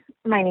listeners.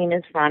 My name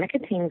is Veronica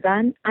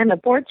Tingzon. I'm a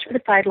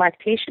board-certified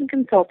lactation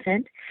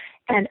consultant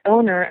and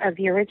owner of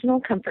the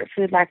Original Comfort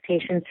Food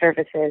Lactation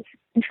Services.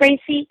 And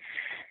Tracy,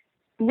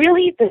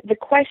 really the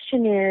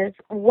question is,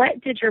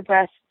 what did your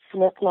breasts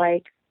look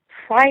like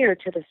prior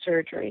to the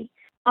surgery?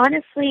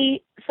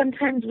 Honestly,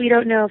 sometimes we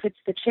don't know if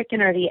it's the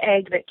chicken or the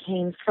egg that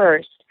came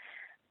first.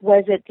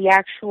 Was it the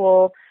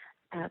actual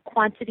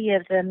quantity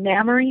of the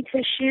mammary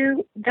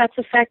tissue that's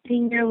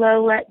affecting your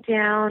low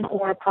letdown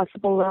or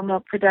possible low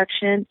milk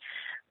production?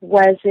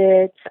 Was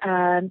it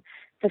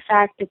the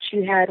fact that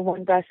you had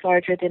one breast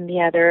larger than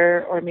the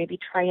other or maybe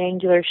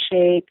triangular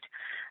shaped?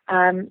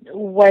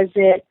 Was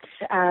it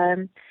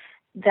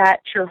that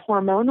your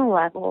hormonal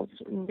levels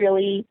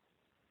really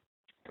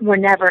were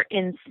never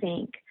in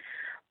sync?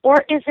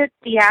 Or is it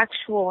the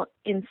actual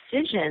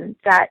incision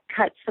that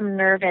cuts some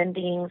nerve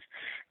endings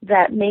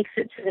that makes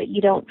it so that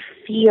you don't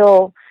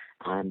feel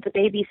the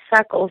baby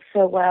suckle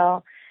so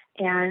well,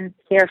 and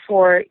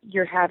therefore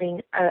you're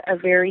having a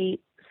very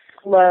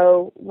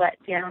slow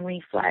letdown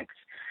reflex?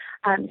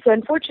 So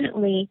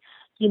unfortunately,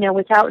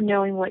 without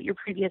knowing what your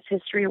previous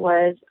history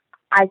was,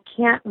 I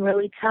can't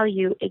really tell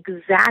you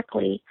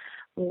exactly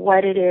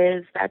what it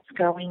is that's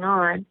going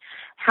on.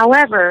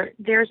 However,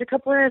 there's a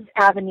couple of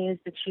avenues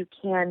that you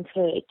can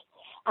take.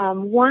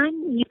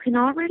 One, you can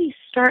already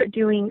start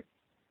doing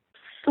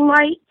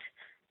slight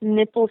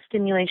nipple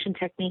stimulation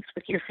techniques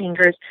with your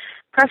fingers,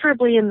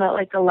 preferably in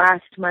the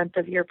last month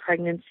of your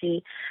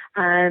pregnancy.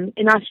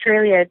 In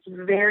Australia, it's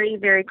very,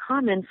 very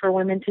common for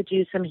women to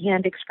do some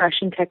hand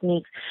expression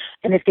techniques,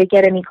 and if they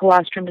get any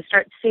colostrum, to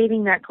start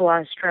saving that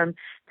colostrum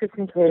just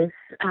in case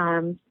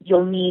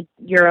you'll need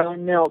your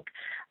own milk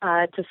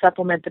to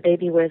supplement the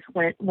baby with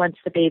once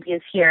the baby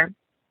is here.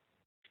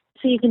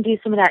 So you can do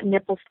some of that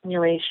nipple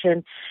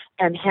stimulation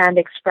and hand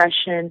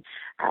expression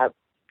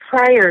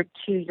prior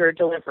to your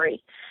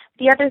delivery.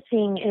 The other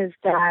thing is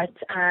that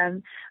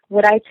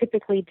what I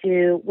typically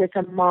do with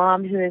a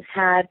mom who has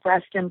had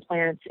breast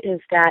implants is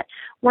that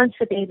once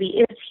the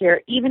baby is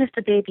here, even if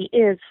the baby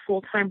is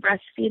full-time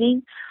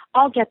breastfeeding,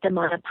 I'll get them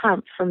on a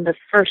pump from the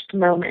first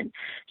moment.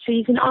 So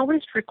you can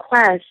always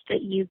request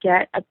that you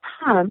get a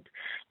pump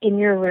in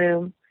your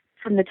room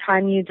from the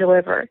time you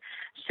deliver.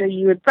 So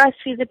you would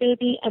breastfeed the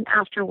baby and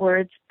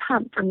afterwards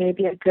pump for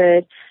maybe a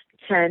good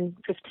 10,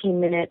 15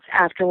 minutes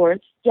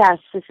afterwards. Yes,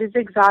 this is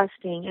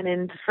exhausting. And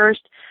in the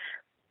first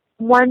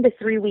 1 to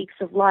 3 weeks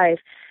of life,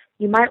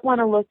 you might want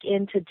to look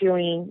into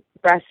doing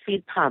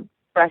breastfeed pump,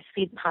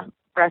 breastfeed pump,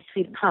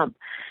 breastfeed pump.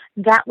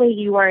 That way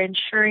you are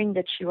ensuring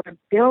that you are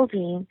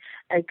building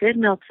a good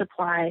milk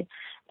supply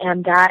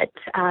and that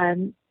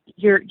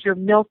your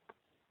milk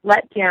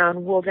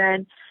letdown will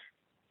then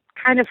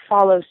kind of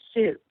follow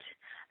suit.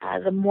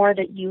 The more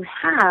that you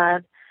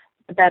have,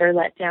 the better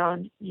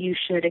letdown you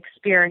should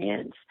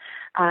experience.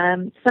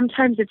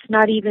 Sometimes it's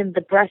not even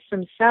the breasts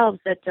themselves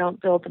that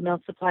don't build the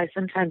milk supply.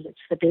 Sometimes it's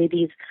the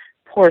baby's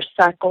poor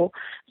suckle.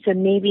 So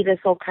maybe this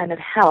will kind of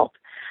help.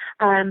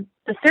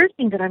 The third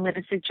thing that I'm going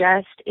to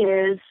suggest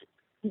is,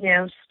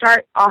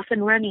 start off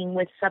and running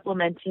with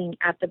supplementing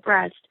at the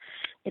breast.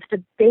 If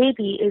the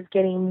baby is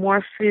getting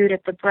more food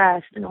at the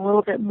breast and a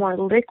little bit more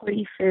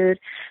liquidy food,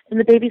 then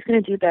the baby's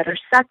going to do better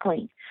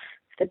suckling.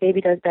 If the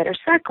baby does better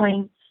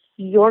suckling,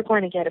 you're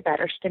going to get a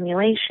better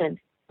stimulation.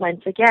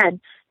 Once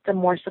again, the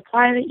more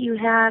supply that you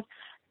have,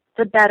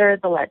 the better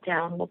the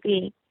letdown will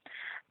be.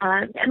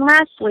 And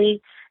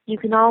lastly, you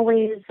can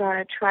always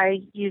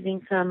try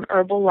using some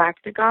herbal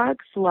lactagogues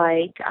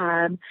like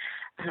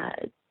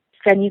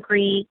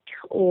fenugreek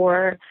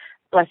or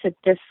blessed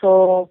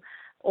thistle,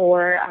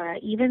 or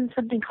even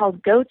something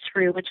called goat's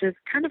rue, which is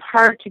kind of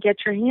hard to get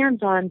your hands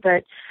on,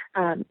 but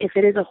if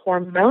it is a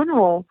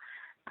hormonal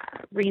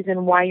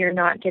reason why you're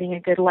not getting a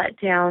good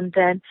letdown,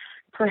 then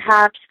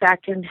perhaps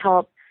that can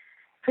help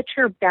put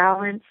your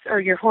balance or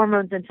your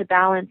hormones into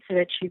balance so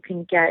that you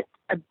can get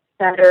a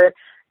better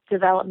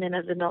development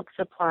of the milk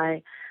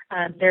supply.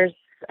 There's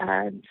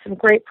some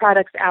great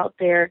products out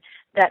there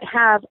that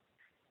have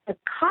a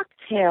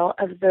cocktail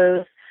of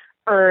those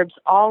herbs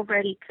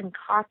already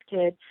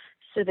concocted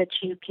so that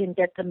you can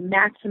get the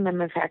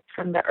maximum effect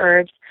from the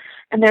herbs.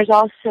 And there's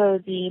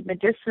also the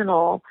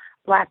medicinal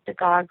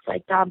lactagogues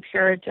like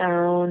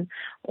domperidone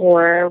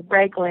or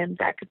Reglan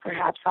that could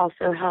perhaps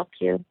also help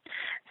you.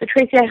 So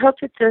Tracy, I hope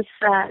that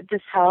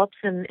this helps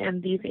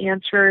and these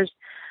answers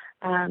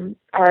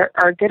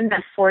are good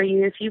enough for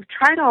you. If you've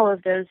tried all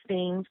of those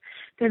things,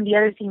 then the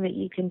other thing that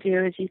you can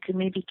do is you can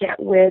maybe get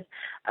with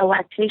a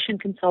lactation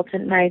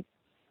consultant, and I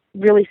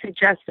really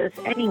suggest this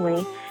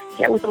anyway,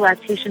 get with a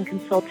lactation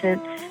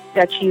consultant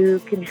that you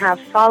can have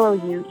follow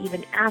you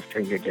even after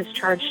you're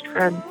discharged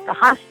from the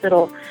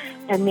hospital.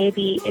 And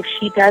maybe if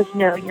she does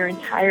know your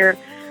entire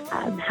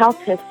health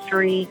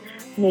history,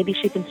 maybe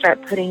she can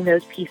start putting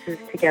those pieces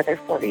together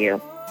for you.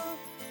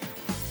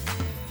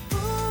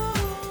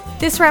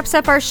 This wraps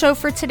up our show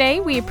for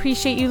today. We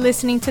appreciate you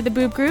listening to the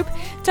Boob Group.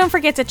 Don't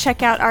forget to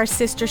check out our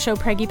sister show,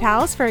 Preggy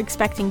Pals, for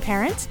expecting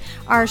parents,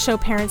 our show,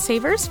 Parent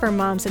Savers, for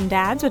moms and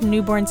dads with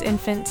newborns,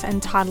 infants,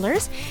 and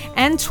toddlers,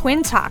 and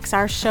Twin Talks,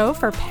 our show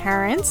for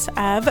parents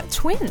of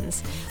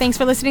twins. Thanks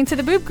for listening to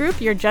the Boob Group,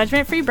 your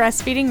judgment-free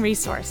breastfeeding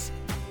resource.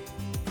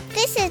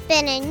 This has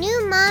been a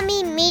New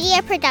Mommy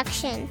Media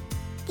production.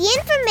 The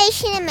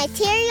information and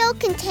material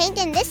contained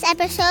in this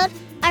episode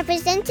are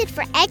presented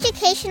for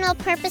educational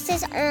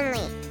purposes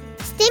only.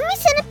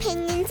 Statements and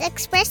opinions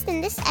expressed in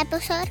this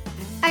episode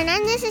are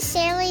not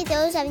necessarily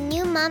those of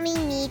New Mommy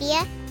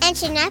Media and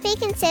should not be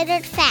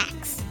considered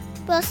facts.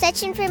 While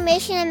such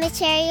information and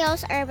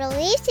materials are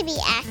believed to be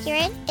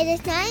accurate, it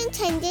is not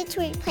intended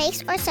to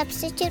replace or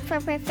substitute for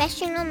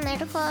professional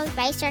medical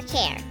advice or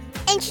care,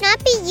 and should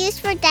not be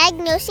used for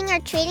diagnosing or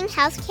treating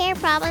healthcare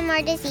problem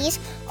or disease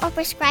or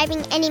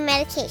prescribing any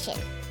medication.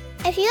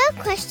 If you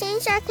have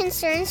questions or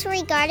concerns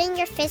regarding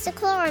your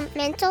physical or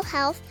mental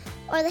health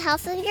or the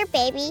health of your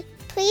baby,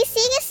 please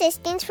seek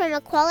assistance from a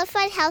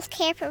qualified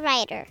healthcare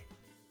provider.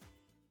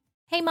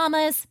 Hey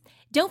mamas,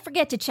 don't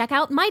forget to check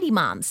out Mighty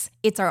Moms.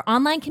 It's our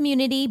online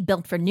community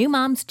built for new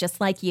moms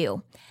just like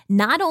you.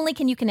 Not only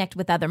can you connect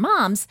with other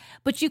moms,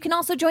 but you can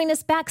also join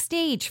us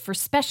backstage for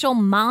special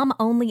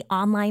mom-only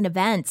online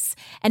events.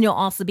 And you'll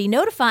also be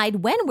notified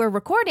when we're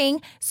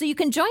recording so you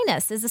can join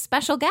us as a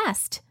special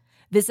guest.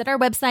 Visit our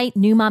website,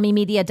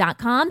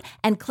 newmommymedia.com,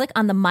 and click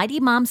on the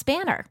Mighty Moms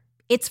banner.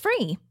 It's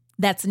free.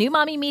 That's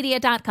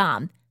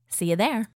newmommymedia.com. See you there.